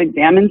 intrusive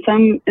exam in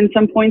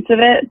some points of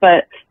it.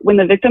 But when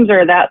the victims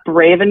are that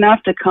brave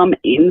enough to come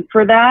in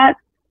for that,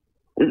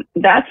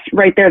 that's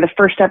right there the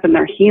first step in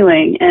their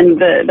healing. And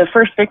the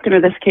first victim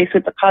of this case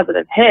with the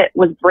positive hit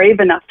was brave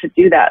enough to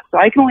do that. So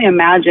I can only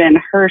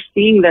imagine her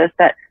seeing this,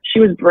 that she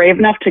was brave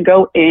enough to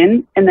go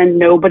in and then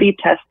nobody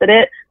tested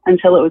it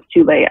until it was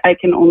too late. I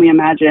can only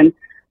imagine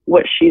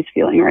what she's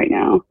feeling right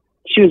now.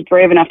 She was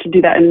brave enough to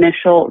do that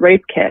initial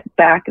rape kit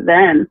back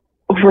then,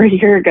 over a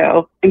year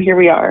ago, and here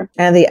we are.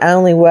 And the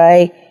only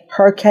way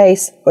her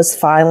case was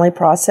finally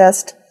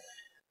processed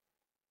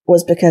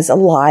was because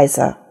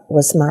Eliza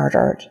was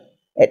murdered.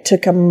 It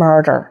took a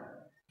murder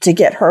to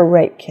get her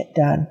rape kit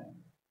done.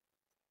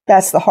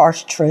 That's the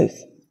harsh truth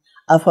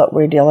of what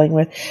we're dealing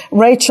with.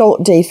 Rachel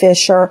D.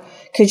 Fisher,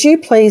 could you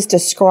please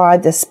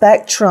describe the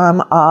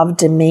spectrum of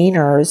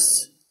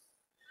demeanors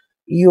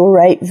your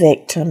rape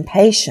victim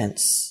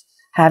patients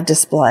have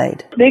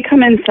displayed? They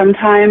come in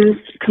sometimes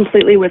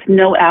completely with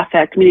no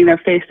affect, meaning their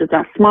face does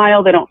not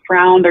smile, they don't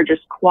frown, they're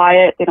just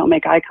quiet, they don't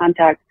make eye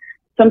contact.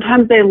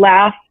 Sometimes they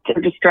laugh,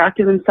 they're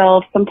distracting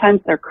themselves. Sometimes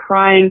they're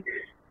crying.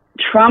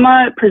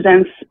 Trauma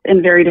presents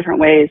in very different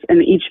ways,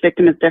 and each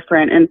victim is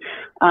different. And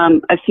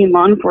I've seen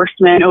law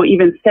enforcement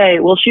even say,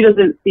 well, she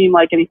doesn't seem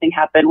like anything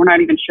happened. We're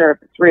not even sure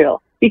if it's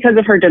real because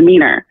of her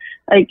demeanor.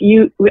 Like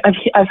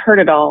I've heard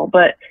it all,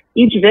 but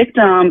each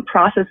victim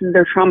processes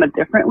their trauma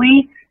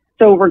differently.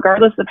 So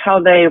regardless of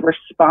how they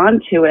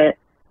respond to it,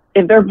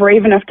 if they're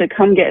brave enough to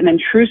come get an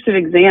intrusive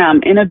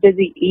exam in a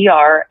busy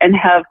ER and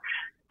have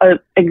an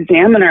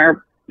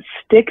examiner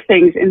stick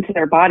things into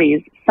their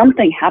bodies,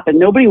 something happened.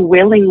 Nobody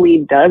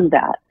willingly does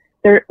that.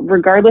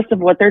 Regardless of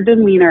what their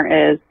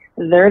demeanor is,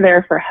 they're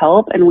there for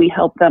help, and we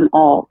help them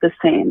all the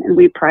same, and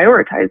we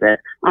prioritize it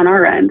on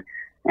our end.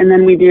 And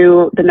then we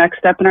do the next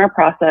step in our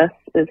process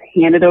is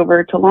hand it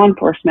over to law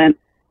enforcement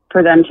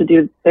for them to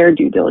do their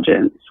due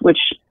diligence, which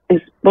is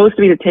supposed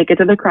to be to take it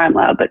to the crime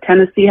lab. But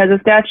Tennessee has a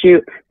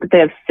statute that they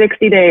have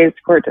 60 days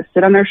for it to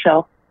sit on their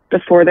shelf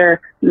before they're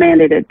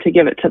mandated to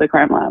give it to the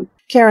crime lab.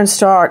 Karen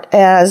Stark,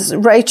 as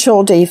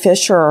Rachel D.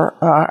 Fisher,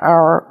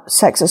 our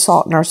sex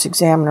assault nurse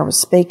examiner, was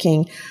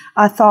speaking,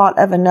 I thought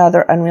of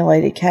another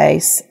unrelated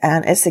case,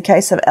 and it's the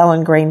case of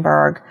Ellen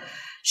Greenberg.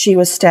 She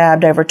was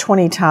stabbed over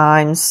 20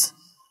 times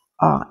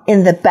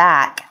in the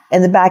back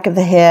of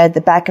the head,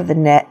 the back of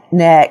the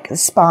neck, the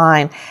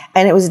spine,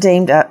 and it was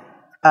deemed a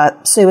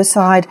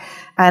suicide.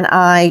 And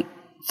I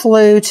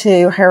flew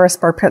to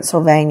Harrisburg,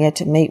 Pennsylvania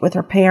to meet with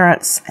her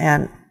parents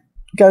and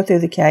go through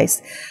the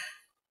case.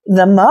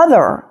 The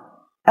mother,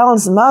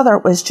 Ellen's mother,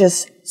 was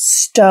just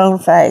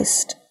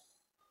stone-faced,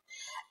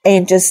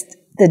 and just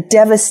the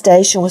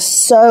devastation was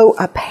so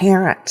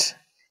apparent.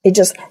 It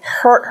just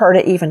hurt her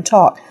to even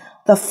talk.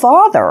 The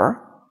father,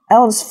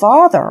 Ellen's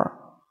father,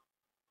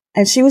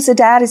 and she was a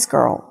daddy's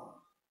girl,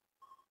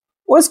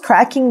 was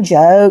cracking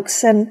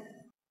jokes and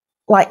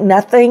like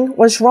nothing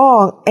was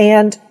wrong.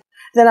 And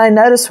then I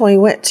noticed when we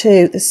went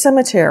to the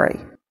cemetery,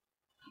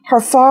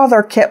 her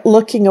father kept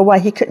looking away.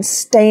 He couldn't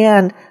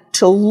stand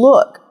to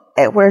look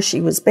at where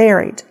she was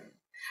buried.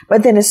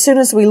 But then as soon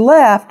as we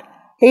left,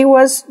 he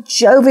was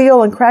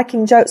jovial and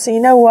cracking jokes. And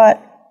you know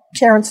what,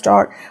 Karen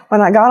Stark,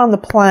 when I got on the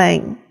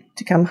plane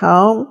to come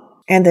home,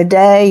 and the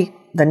day,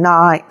 the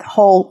night, the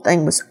whole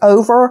thing was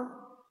over,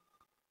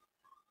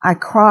 I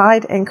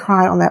cried and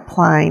cried on that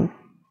plane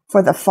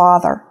for the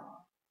father,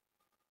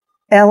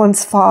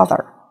 Ellen's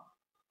father,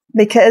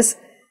 because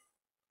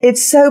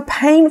it's so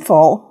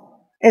painful.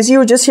 As you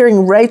were just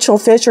hearing Rachel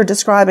Fisher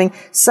describing,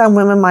 some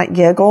women might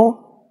giggle.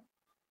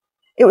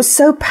 It was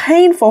so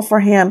painful for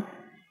him.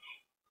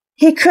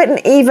 He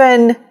couldn't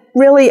even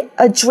really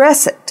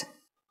address it.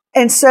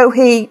 And so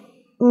he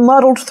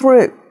muddled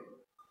through.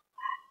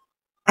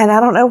 And I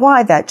don't know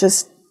why that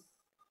just,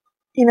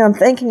 I'm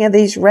thinking of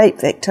these rape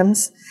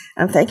victims.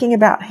 I'm thinking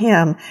about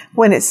him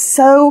when it's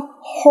so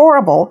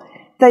horrible,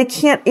 they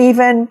can't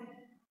even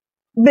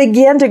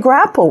begin to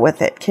grapple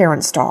with it,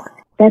 Karen Stark.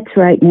 That's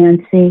right,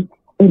 Nancy.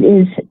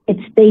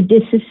 They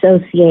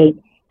disassociate,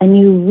 and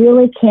you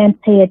really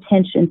can't pay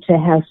attention to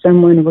how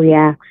someone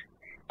reacts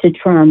to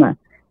trauma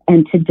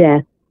and to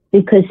death,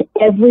 because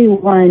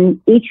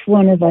each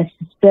one of us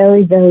is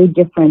very, very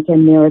different,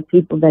 and there are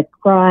people that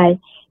cry.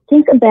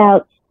 Think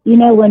about,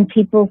 when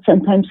people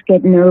sometimes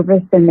get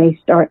nervous and they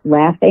start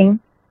laughing,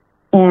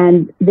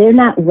 and they're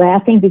not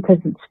laughing because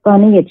it's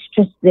funny, it's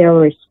just their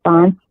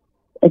response.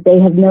 They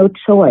have no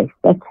choice.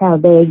 That's how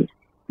they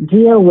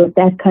deal with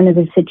that kind of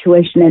a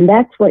situation, and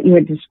that's what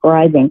you're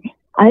describing.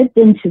 I've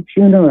been to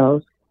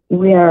funerals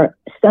where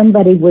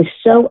somebody was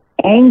so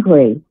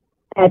angry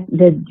at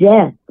the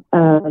death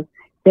of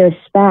their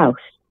spouse.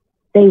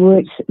 They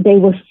were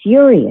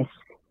furious,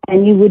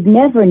 and you would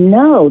never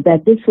know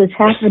that this was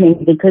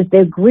happening because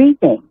they're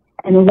grieving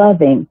and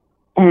loving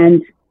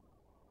and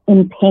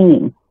in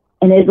pain.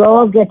 And it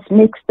all gets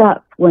mixed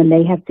up when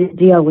they have to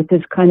deal with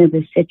this kind of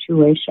a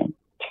situation.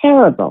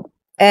 Terrible.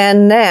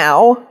 And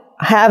now,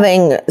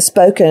 having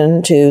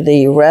spoken to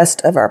the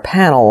rest of our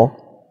panel,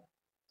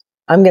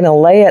 I'm going to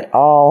lay it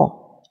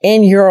all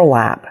in your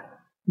lap.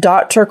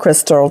 Dr.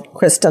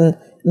 Kristen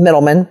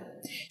Middleman.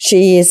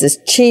 She is the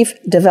Chief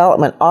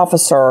Development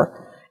Officer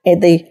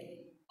at the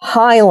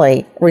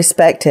highly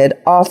respected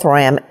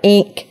Othram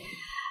Inc.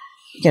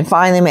 You can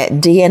find them at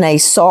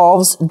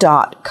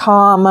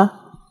DNAsolves.com.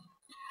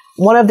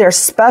 One of their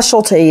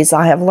specialties,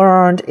 I have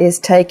learned, is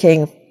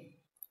taking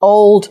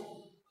old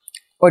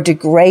or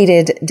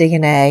degraded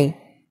DNA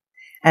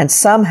and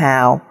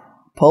somehow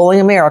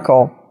pulling a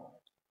miracle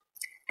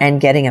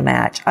and getting a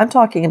match. I'm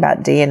talking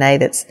about DNA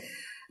that's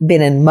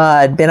been in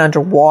mud, been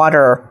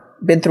underwater,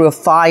 been through a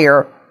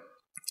fire,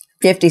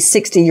 50,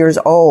 60 years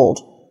old.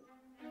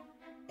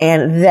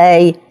 And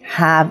they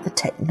have the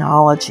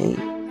technology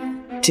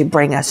to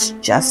bring us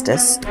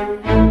justice.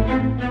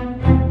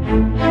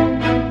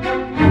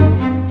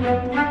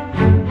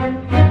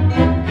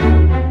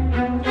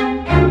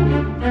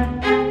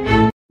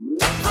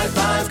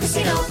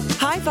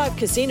 High Five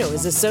Casino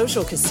is a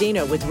social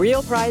casino with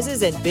real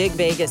prizes and big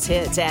Vegas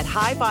hits at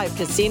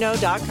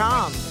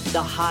highfivecasino.com.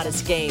 The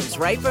hottest games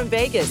right from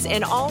Vegas,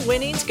 and all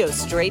winnings go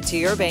straight to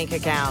your bank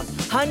account.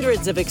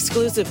 Hundreds of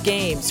exclusive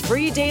games,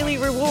 free daily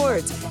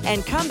rewards,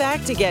 and come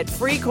back to get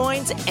free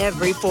coins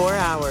every 4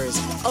 hours.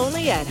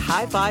 Only at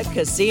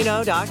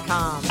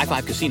highfivecasino.com. High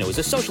Five Casino is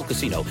a social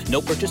casino.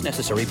 No purchase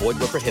necessary. Void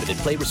where prohibited.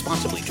 Play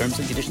responsibly. Terms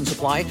and conditions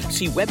apply.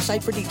 See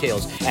website for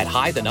details at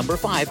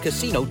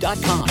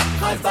high5casino.com.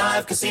 High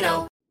Five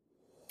Casino.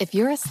 If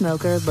you're a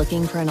smoker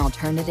looking for an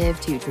alternative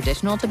to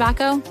traditional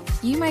tobacco,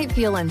 you might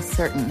feel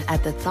uncertain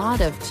at the thought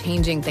of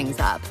changing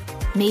things up.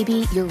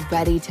 Maybe you're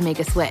ready to make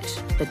a switch,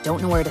 but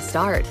don't know where to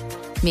start.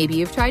 Maybe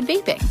you've tried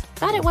vaping,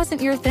 thought it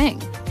wasn't your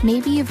thing.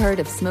 Maybe you've heard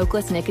of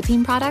smokeless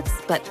nicotine products,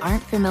 but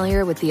aren't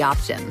familiar with the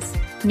options.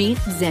 Meet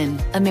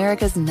Zyn,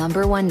 America's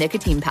 #1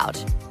 nicotine pouch.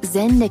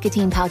 Zyn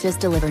nicotine pouches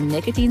deliver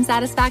nicotine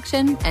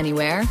satisfaction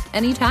anywhere,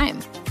 anytime.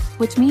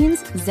 Which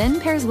means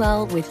Zyn pairs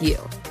well with you,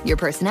 your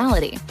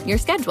personality, your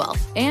schedule,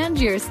 and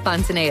your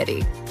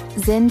spontaneity.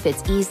 Zyn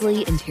fits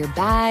easily into your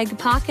bag,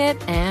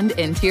 pocket, and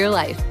into your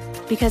life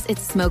because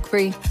it's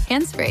smoke-free,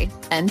 hands-free,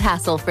 and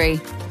hassle-free.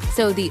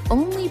 So the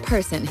only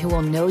person who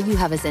will know you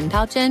have a Zyn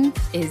pouch in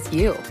is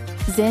you.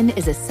 Zyn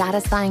is a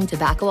satisfying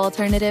tobacco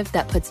alternative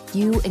that puts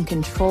you in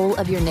control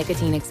of your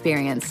nicotine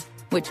experience,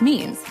 which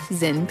means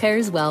Zyn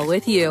pairs well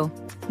with you.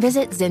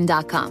 Visit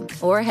Zyn.com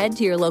or head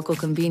to your local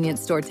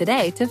convenience store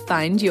today to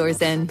find your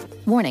Zyn.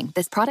 Warning,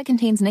 this product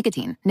contains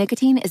nicotine.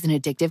 Nicotine is an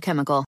addictive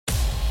chemical.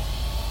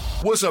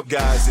 What's up,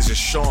 guys? This is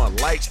Sean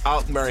Lights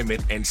Out Merriman,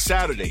 and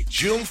Saturday,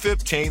 June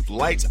 15th,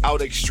 Lights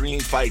Out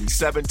Extreme Fighting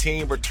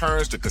 17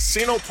 returns to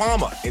Casino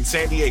Palma in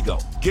San Diego.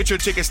 Get your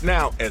tickets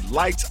now at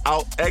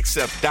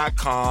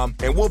lightsoutxf.com,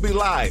 and we'll be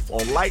live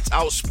on Lights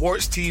Out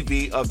Sports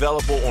TV,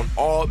 available on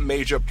all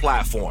major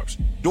platforms.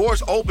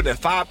 Doors open at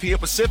 5 p.m.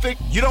 Pacific.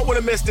 You don't want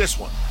to miss this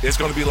one. It's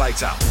going to be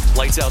lights out.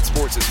 Lights Out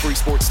Sports is free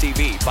sports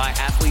TV by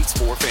athletes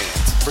for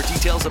fans. For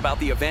details about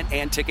the event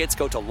and tickets,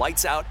 go to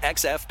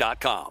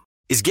lightsoutxf.com.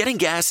 Is getting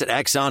gas at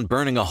Exxon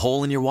burning a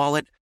hole in your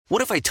wallet?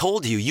 What if I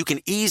told you you can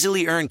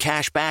easily earn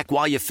cash back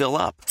while you fill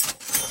up?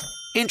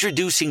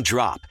 Introducing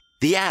Drop,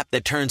 the app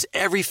that turns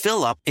every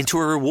fill up into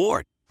a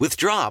reward. With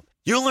Drop,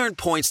 you'll earn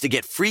points to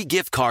get free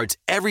gift cards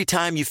every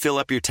time you fill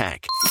up your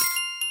tank.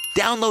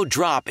 Download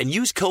Drop and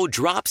use code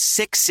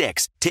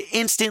DROP66 to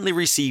instantly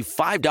receive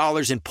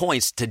 $5 in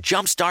points to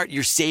jumpstart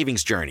your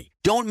savings journey.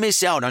 Don't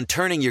miss out on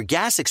turning your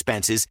gas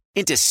expenses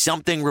into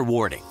something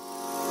rewarding.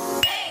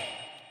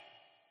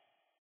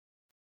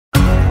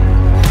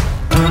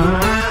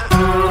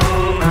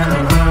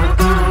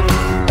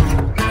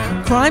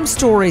 Crime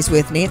Stories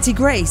with Nancy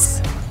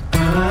Grace.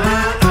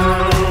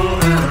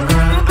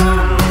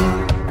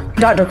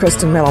 Dr.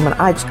 Kristen Middleman,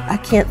 I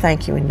can't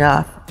thank you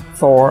enough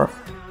for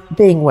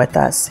being with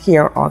us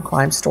here on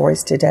Crime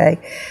Stories today.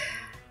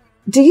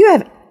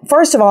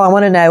 First of all, I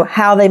want to know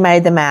how they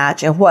made the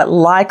match and what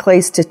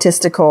likely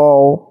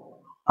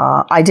statistical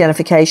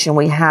identification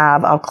we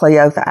have of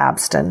Cleotha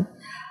Abston,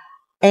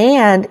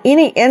 and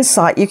any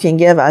insight you can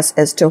give us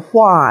as to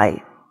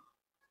why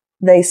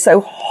they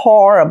so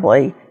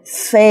horribly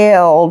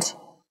failed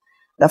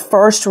the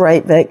first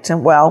rape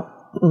victim,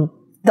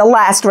 the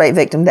last rape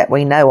victim that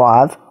we know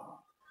of,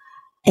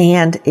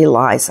 and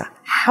Eliza.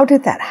 How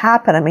did that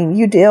happen? I mean,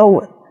 you deal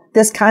with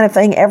this kind of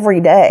thing every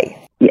day.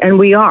 And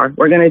we are.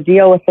 We're going to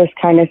deal with this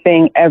kind of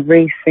thing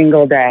every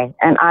single day.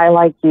 And I,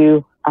 like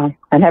you and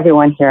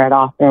everyone here at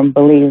Awesome,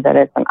 believe that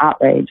it's an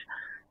outrage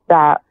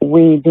that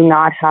we do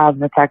not have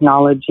the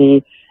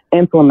technology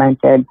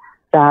implemented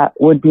that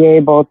would be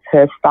able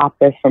to stop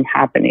this from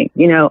happening.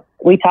 You know,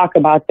 we talk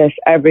about this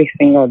every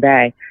single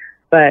day,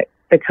 but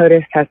the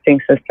CODIS testing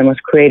system was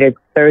created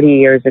 30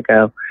 years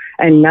ago,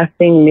 and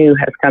nothing new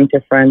has come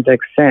to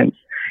forensics since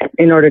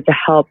in order to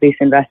help these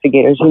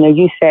investigators. You know,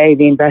 you say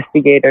the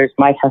investigators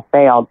might have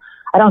failed.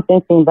 I don't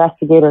think the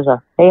investigators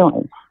are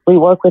failing. We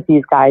work with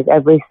these guys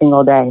every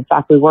single day. In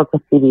fact, we work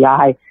with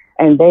CBI,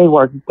 and they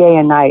work day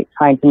and night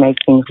trying to make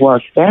things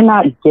work. They're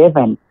not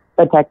given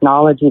the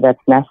technology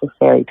that's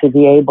necessary to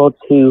be able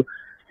to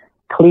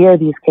clear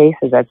these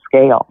cases at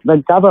scale. The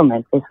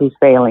government is who's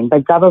failing. The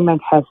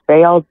government has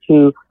failed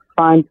to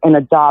fund and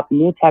adopt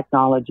new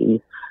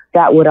technologies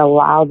that would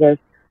allow the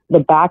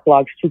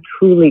backlogs to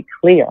truly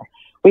clear.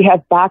 We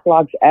have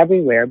backlogs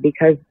everywhere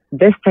because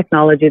this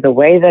technology, the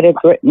way that it's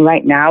written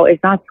right now, is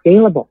not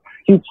scalable.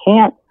 You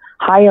can't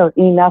hire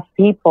enough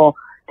people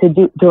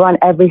to run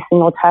every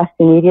single test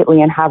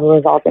immediately and have a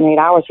result in 8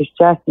 hours. It's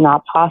just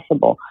not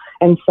possible.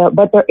 And so,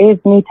 but there is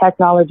new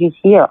technologies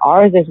here.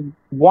 Ours is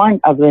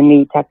one of the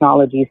new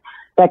technologies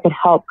that could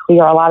help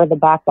clear a lot of the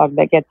backlog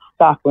that gets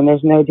stuck when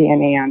there's no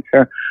DNA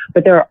answer.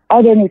 But there are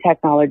other new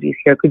technologies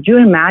here. Could you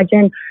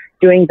imagine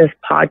doing this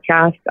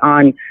podcast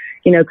on,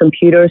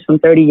 computers from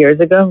 30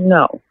 years ago?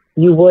 No,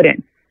 you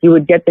wouldn't. You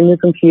would get the new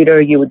computer.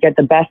 You would get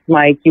the best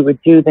mic. You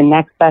would do the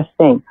next best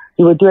thing.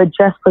 You would do it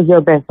just for your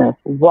business.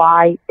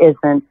 Why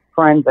isn't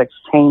forensics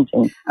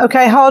changing?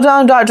 Okay, hold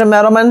on, Dr.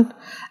 Middleman.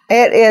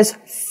 It is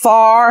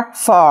far,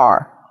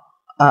 far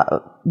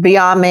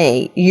beyond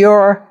me,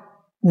 your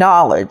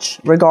knowledge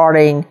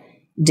regarding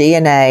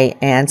DNA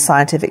and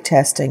scientific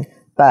testing.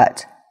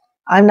 But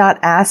I'm not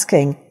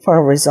asking for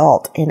a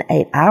result in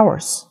 8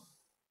 hours.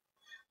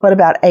 What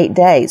about 8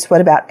 days?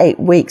 What about 8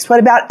 weeks? What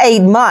about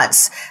 8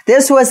 months?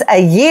 This was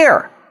a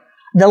year.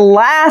 The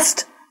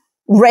last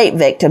rape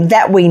victim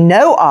that we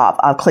know of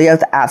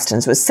Cleotha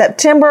Abstin's was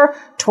September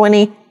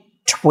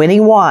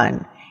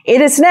 2021.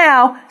 It is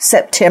now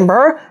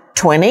September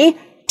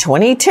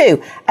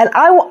 2022. And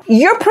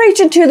you're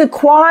preaching to the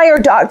choir,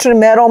 Dr.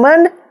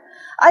 Middleman.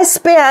 I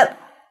spent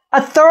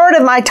a third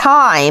of my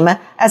time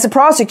as a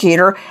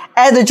prosecutor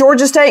at the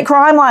Georgia State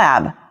Crime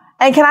Lab.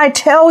 And can I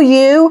tell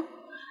you,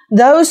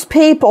 those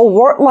people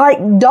work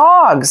like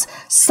dogs.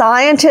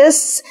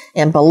 Scientists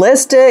in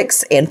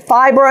ballistics, in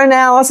fiber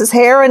analysis,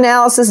 hair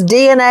analysis,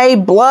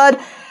 DNA, blood,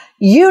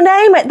 you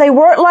name it. They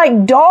work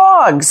like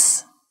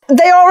dogs.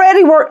 They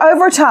already work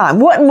overtime.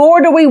 What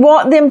more do we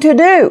want them to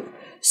do?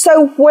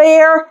 So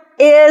where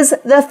is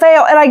the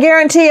fail? And I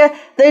guarantee you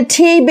the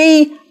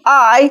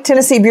TBI,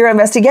 Tennessee Bureau of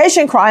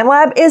Investigation Crime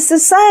Lab, is the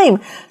same.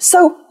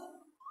 So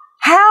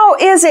how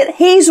is it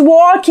he's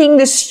walking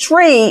the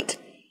street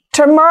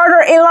to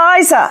murder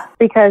Eliza?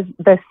 Because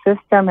the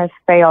system has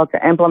failed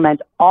to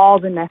implement all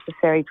the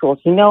necessary tools.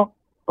 You know,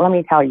 let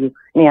me tell you,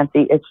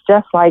 Nancy, it's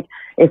just like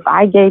if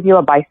I gave you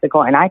a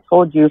bicycle and I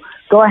told you,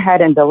 go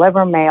ahead and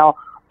deliver mail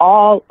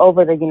all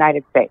over the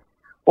United States.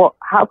 Well,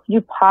 how could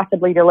you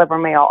possibly deliver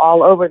mail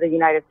all over the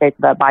United States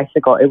with that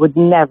bicycle? It would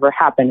never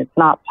happen. It's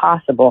not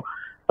possible.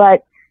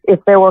 But if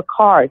there were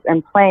cars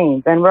and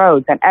planes and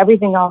roads and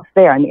everything else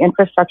there and the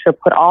infrastructure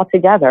put all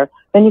together,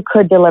 then you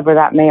could deliver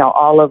that mail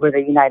all over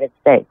the United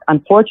States.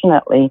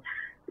 Unfortunately,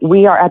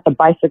 we are at the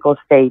bicycle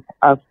state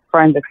of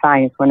forensic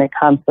science when it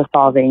comes to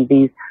solving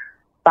these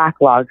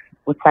backlogs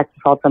with sex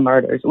assaults and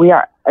murders.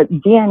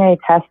 DNA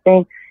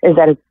testing is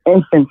at its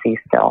infancy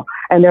still.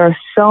 And there are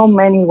so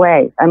many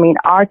ways. I mean,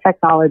 our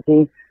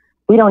technology,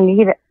 we don't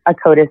need a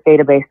CODIS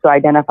database to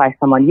identify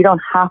someone. You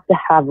don't have to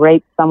have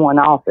raped someone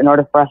else in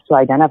order for us to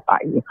identify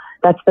you.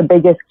 That's the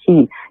biggest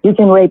key. You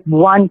can rape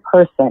one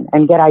person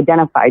and get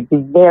identified the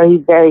very,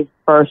 very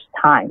first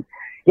time.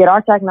 Yet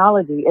our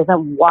technology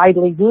isn't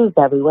widely used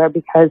everywhere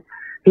because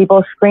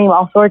people scream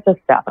all sorts of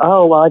stuff.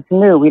 Oh, well, it's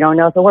new. We don't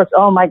know if it works.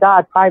 Oh, my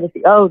God,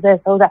 privacy. Oh, this,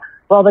 oh, that.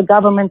 Well, the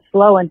government's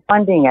slow in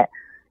funding it.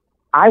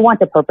 I want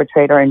the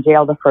perpetrator in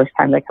jail the first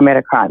time they commit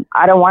a crime.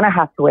 I don't want to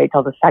have to wait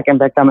till the second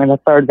victim and the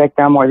third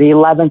victim or the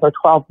 11th or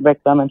 12th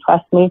victim. And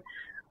trust me,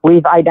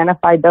 we've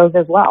identified those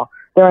as well.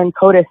 They're in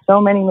CODIS so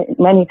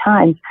many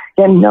times,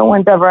 yet no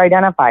one's ever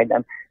identified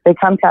them. They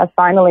come to us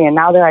finally, and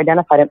now they're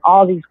identified, and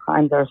all these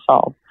crimes are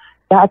solved.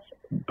 That's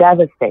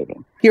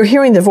devastating. You're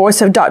hearing the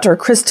voice of Dr.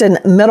 Kristen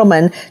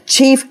Middleman,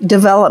 Chief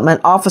Development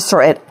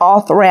Officer at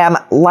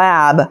Othram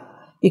Lab.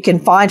 You can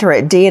find her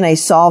at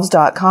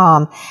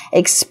DNAsolves.com,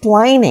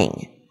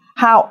 explaining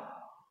how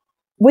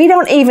we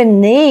don't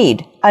even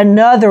need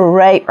another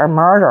rape or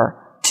murder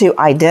to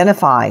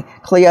identify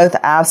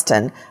Cleotha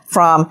Abstin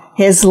from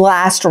his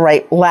last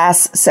rape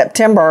last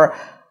September,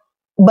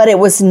 but it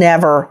was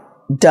never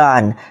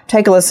done.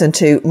 Take a listen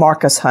to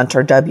Marcus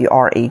Hunter,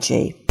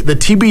 WREG. The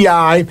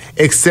TBI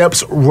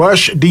accepts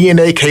rush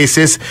DNA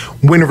cases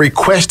when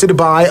requested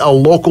by a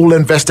local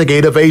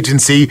investigative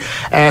agency,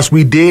 as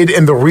we did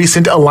in the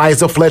recent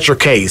Eliza Fletcher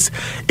case.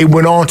 It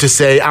went on to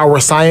say our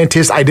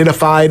scientists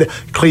identified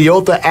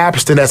Cleotha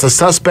Abstin as a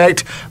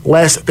suspect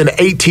less than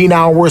 18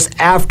 hours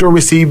after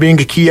receiving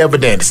key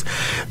evidence.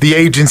 The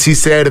agency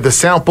said the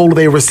sample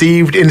they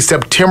received in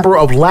September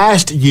of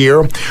last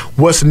year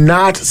was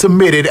not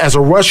submitted as a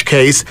rush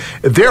case.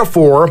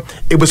 Therefore,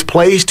 it was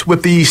placed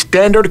with the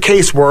standard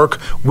casework,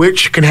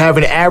 which can have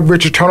an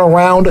average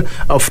turnaround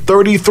of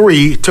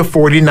 33 to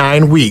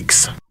 49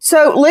 weeks.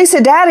 So, Lisa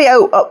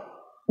Daddio,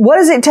 what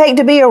does it take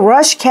to be a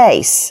rush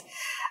case?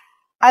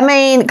 I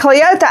mean,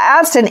 Cleotha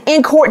Abstin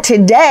in court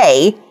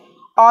today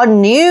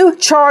on new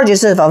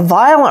charges of a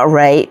violent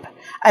rape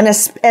and,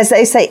 as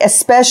they say,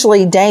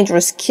 especially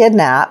dangerous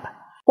kidnap.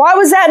 Why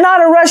was that not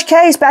a rush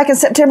case back in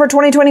September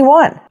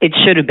 2021? It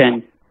should have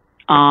been.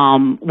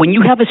 When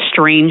you have a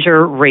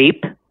stranger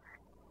rape,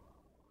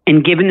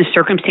 and given the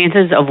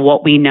circumstances of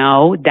what we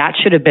know, that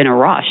should have been a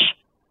rush,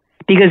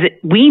 because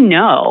we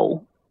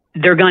know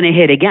they're going to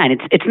hit again.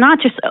 It's not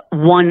just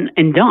one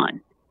and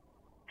done.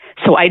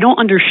 So I don't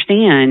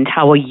understand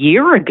how a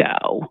year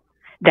ago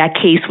that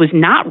case was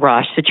not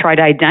rushed to try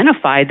to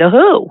identify the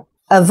who.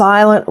 A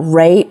violent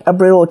rape, a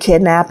brutal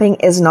kidnapping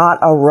is not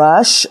a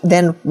rush.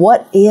 Then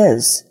what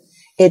is?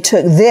 It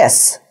took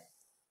this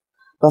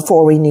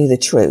before we knew the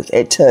truth.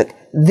 It took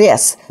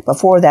this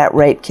before that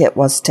rape kit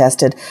was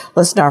tested.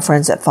 Listen to our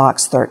friends at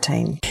Fox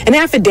 13. An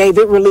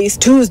affidavit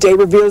released Tuesday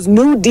reveals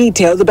new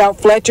details about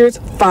Fletcher's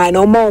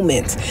final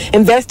moments.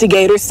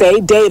 Investigators say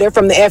data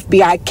from the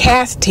FBI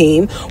CAS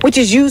team, which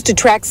is used to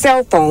track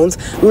cell phones,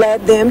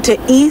 led them to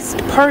East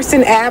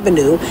Person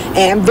Avenue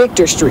and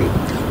Victor Street.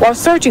 While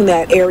searching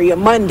that area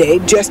Monday,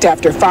 just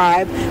after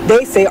 5,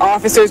 they say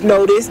officers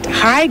noticed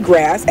high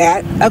grass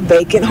at a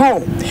vacant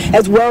home,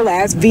 as well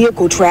as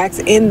vehicle tracks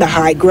in the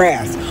high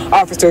grass.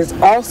 Officers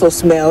also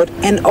smelled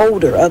an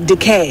odor of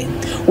decay.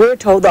 We're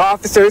told the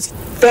officers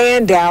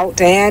fanned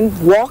out and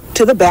walked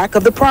to the back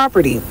of the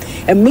property.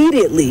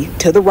 Immediately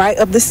to the right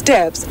of the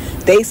steps,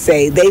 they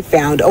say they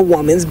found a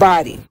woman's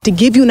body. To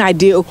give you an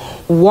idea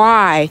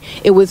why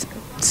it was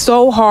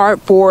so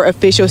hard for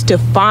officials to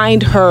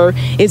find her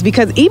is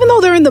because even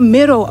though they're in the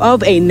middle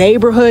of a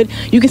neighborhood,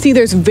 you can see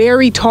there's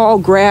very tall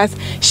grass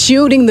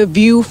shielding the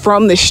view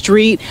from the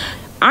street.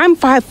 I'm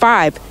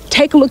 5'5".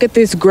 Take a look at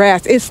this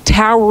grass. It's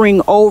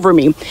towering over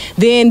me.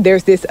 Then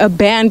there's this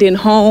abandoned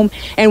home,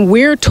 and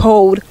we're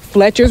told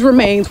Fletcher's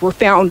remains were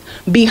found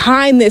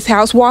behind this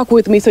house. Walk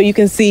with me so you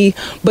can see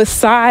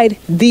beside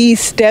these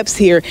steps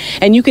here.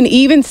 And you can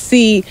even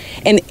see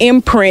an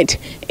imprint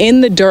in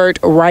the dirt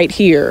right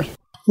here.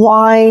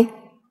 Why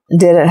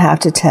did it have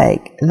to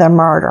take the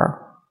murder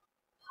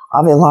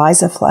of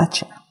Eliza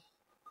Fletcher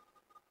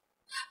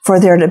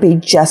for there to be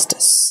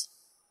justice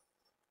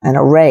and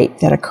a rape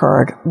that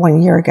occurred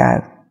 1 year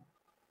ago?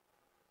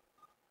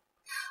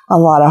 A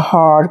lot of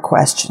hard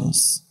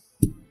questions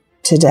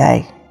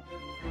today,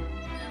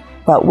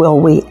 but will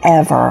we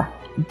ever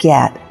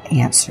get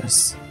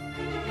answers?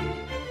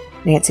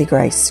 Nancy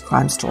Grace,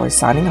 Crime Story,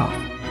 signing off.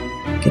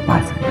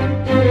 Goodbye for now.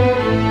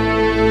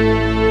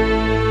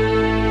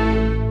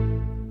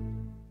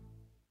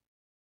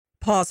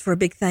 Pause for a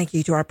big thank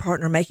you to our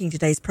partner making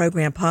today's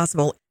program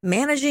possible.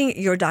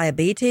 Managing your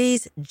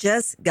diabetes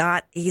just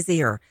got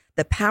easier.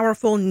 The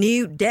powerful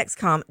new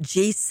Dexcom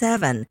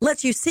G7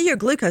 lets you see your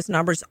glucose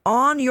numbers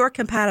on your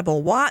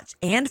compatible watch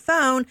and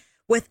phone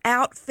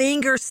without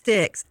finger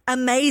sticks.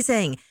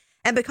 Amazing.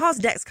 And because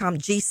Dexcom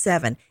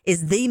G7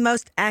 is the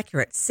most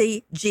accurate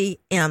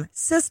CGM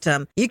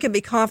system, you can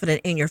be confident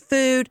in your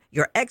food,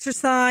 your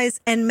exercise,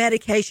 and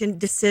medication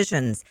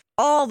decisions.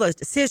 All those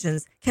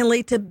decisions can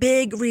lead to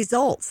big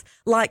results,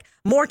 like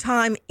more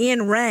time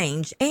in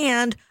range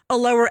and a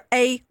lower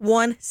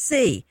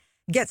A1C.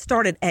 Get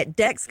started at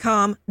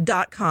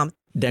Dexcom.com.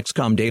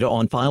 Dexcom data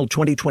on file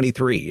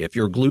 2023. If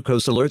your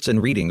glucose alerts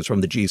and readings from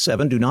the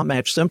G7 do not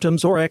match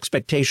symptoms or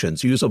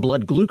expectations, use a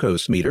blood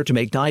glucose meter to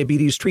make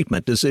diabetes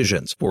treatment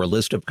decisions. For a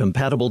list of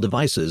compatible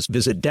devices,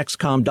 visit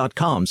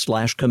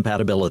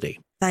Dexcom.com/compatibility.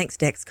 Thanks,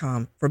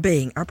 Dexcom, for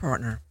being our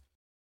partner.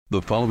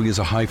 The following is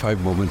a high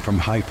five moment from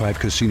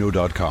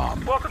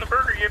highfivecasino.com. Welcome to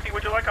Burger Yippee.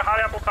 Would you like a hot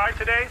apple pie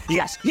today?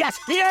 Yes, yeah,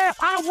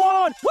 I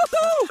won!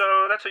 Woohoo!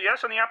 So that's a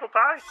yes on the apple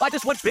pie? I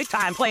just went big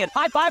time playing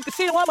High Five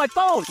Casino on my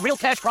phone. Real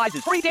cash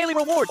prizes, free daily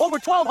rewards, over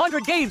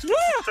 1,200 games. Yeah!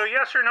 So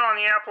yes or no on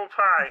the apple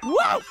pie?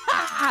 Whoa!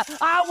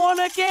 I won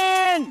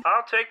again!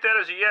 I'll take that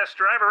as a yes.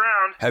 Drive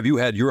around. Have you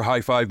had your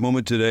high five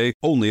moment today?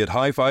 Only at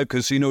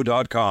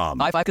highfivecasino.com.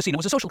 High Five Casino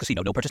is a social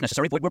casino. No purchase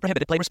necessary. Void where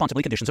prohibited. Play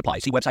responsibly. Conditions apply.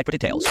 See website for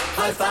details.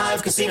 High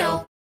Five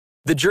Casino.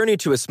 The journey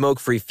to a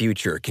smoke-free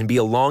future can be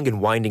a long and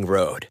winding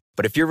road.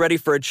 But if you're ready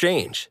for a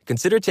change,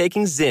 consider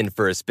taking Zyn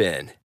for a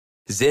spin.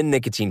 Zyn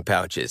nicotine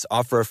pouches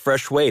offer a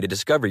fresh way to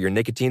discover your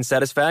nicotine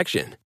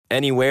satisfaction.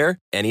 Anywhere,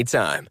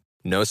 anytime.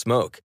 No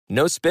smoke,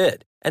 no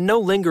spit, and no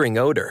lingering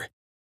odor.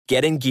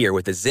 Get in gear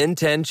with the Zyn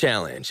 10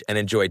 Challenge and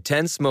enjoy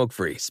 10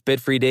 smoke-free,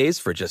 spit-free days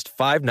for just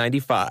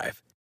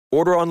 $5.95.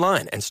 Order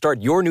online and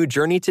start your new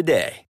journey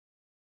today.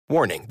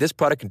 Warning, this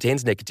product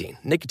contains nicotine.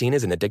 Nicotine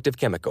is an addictive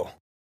chemical.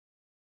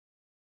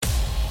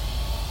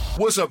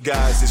 What's up,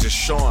 guys? This is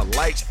Sean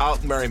Lights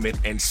Out Merriman,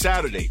 and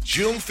Saturday,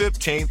 June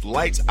 15th,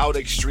 Lights Out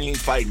Extreme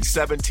Fighting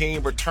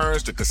 17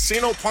 returns to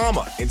Casino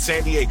Palma in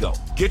San Diego.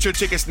 Get your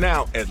tickets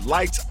now at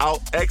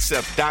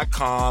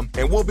lightsoutxf.com,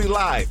 and we'll be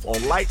live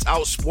on Lights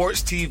Out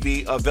Sports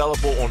TV,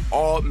 available on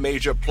all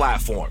major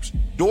platforms.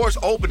 Doors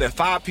open at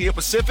 5 p.m.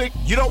 Pacific.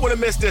 You don't want to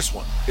miss this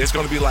one. It's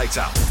going to be Lights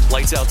Out.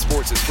 Lights Out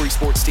Sports is free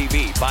sports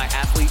TV by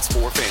athletes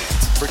for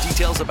fans. For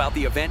details about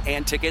the event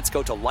and tickets,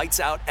 go to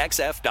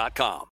lightsoutxf.com.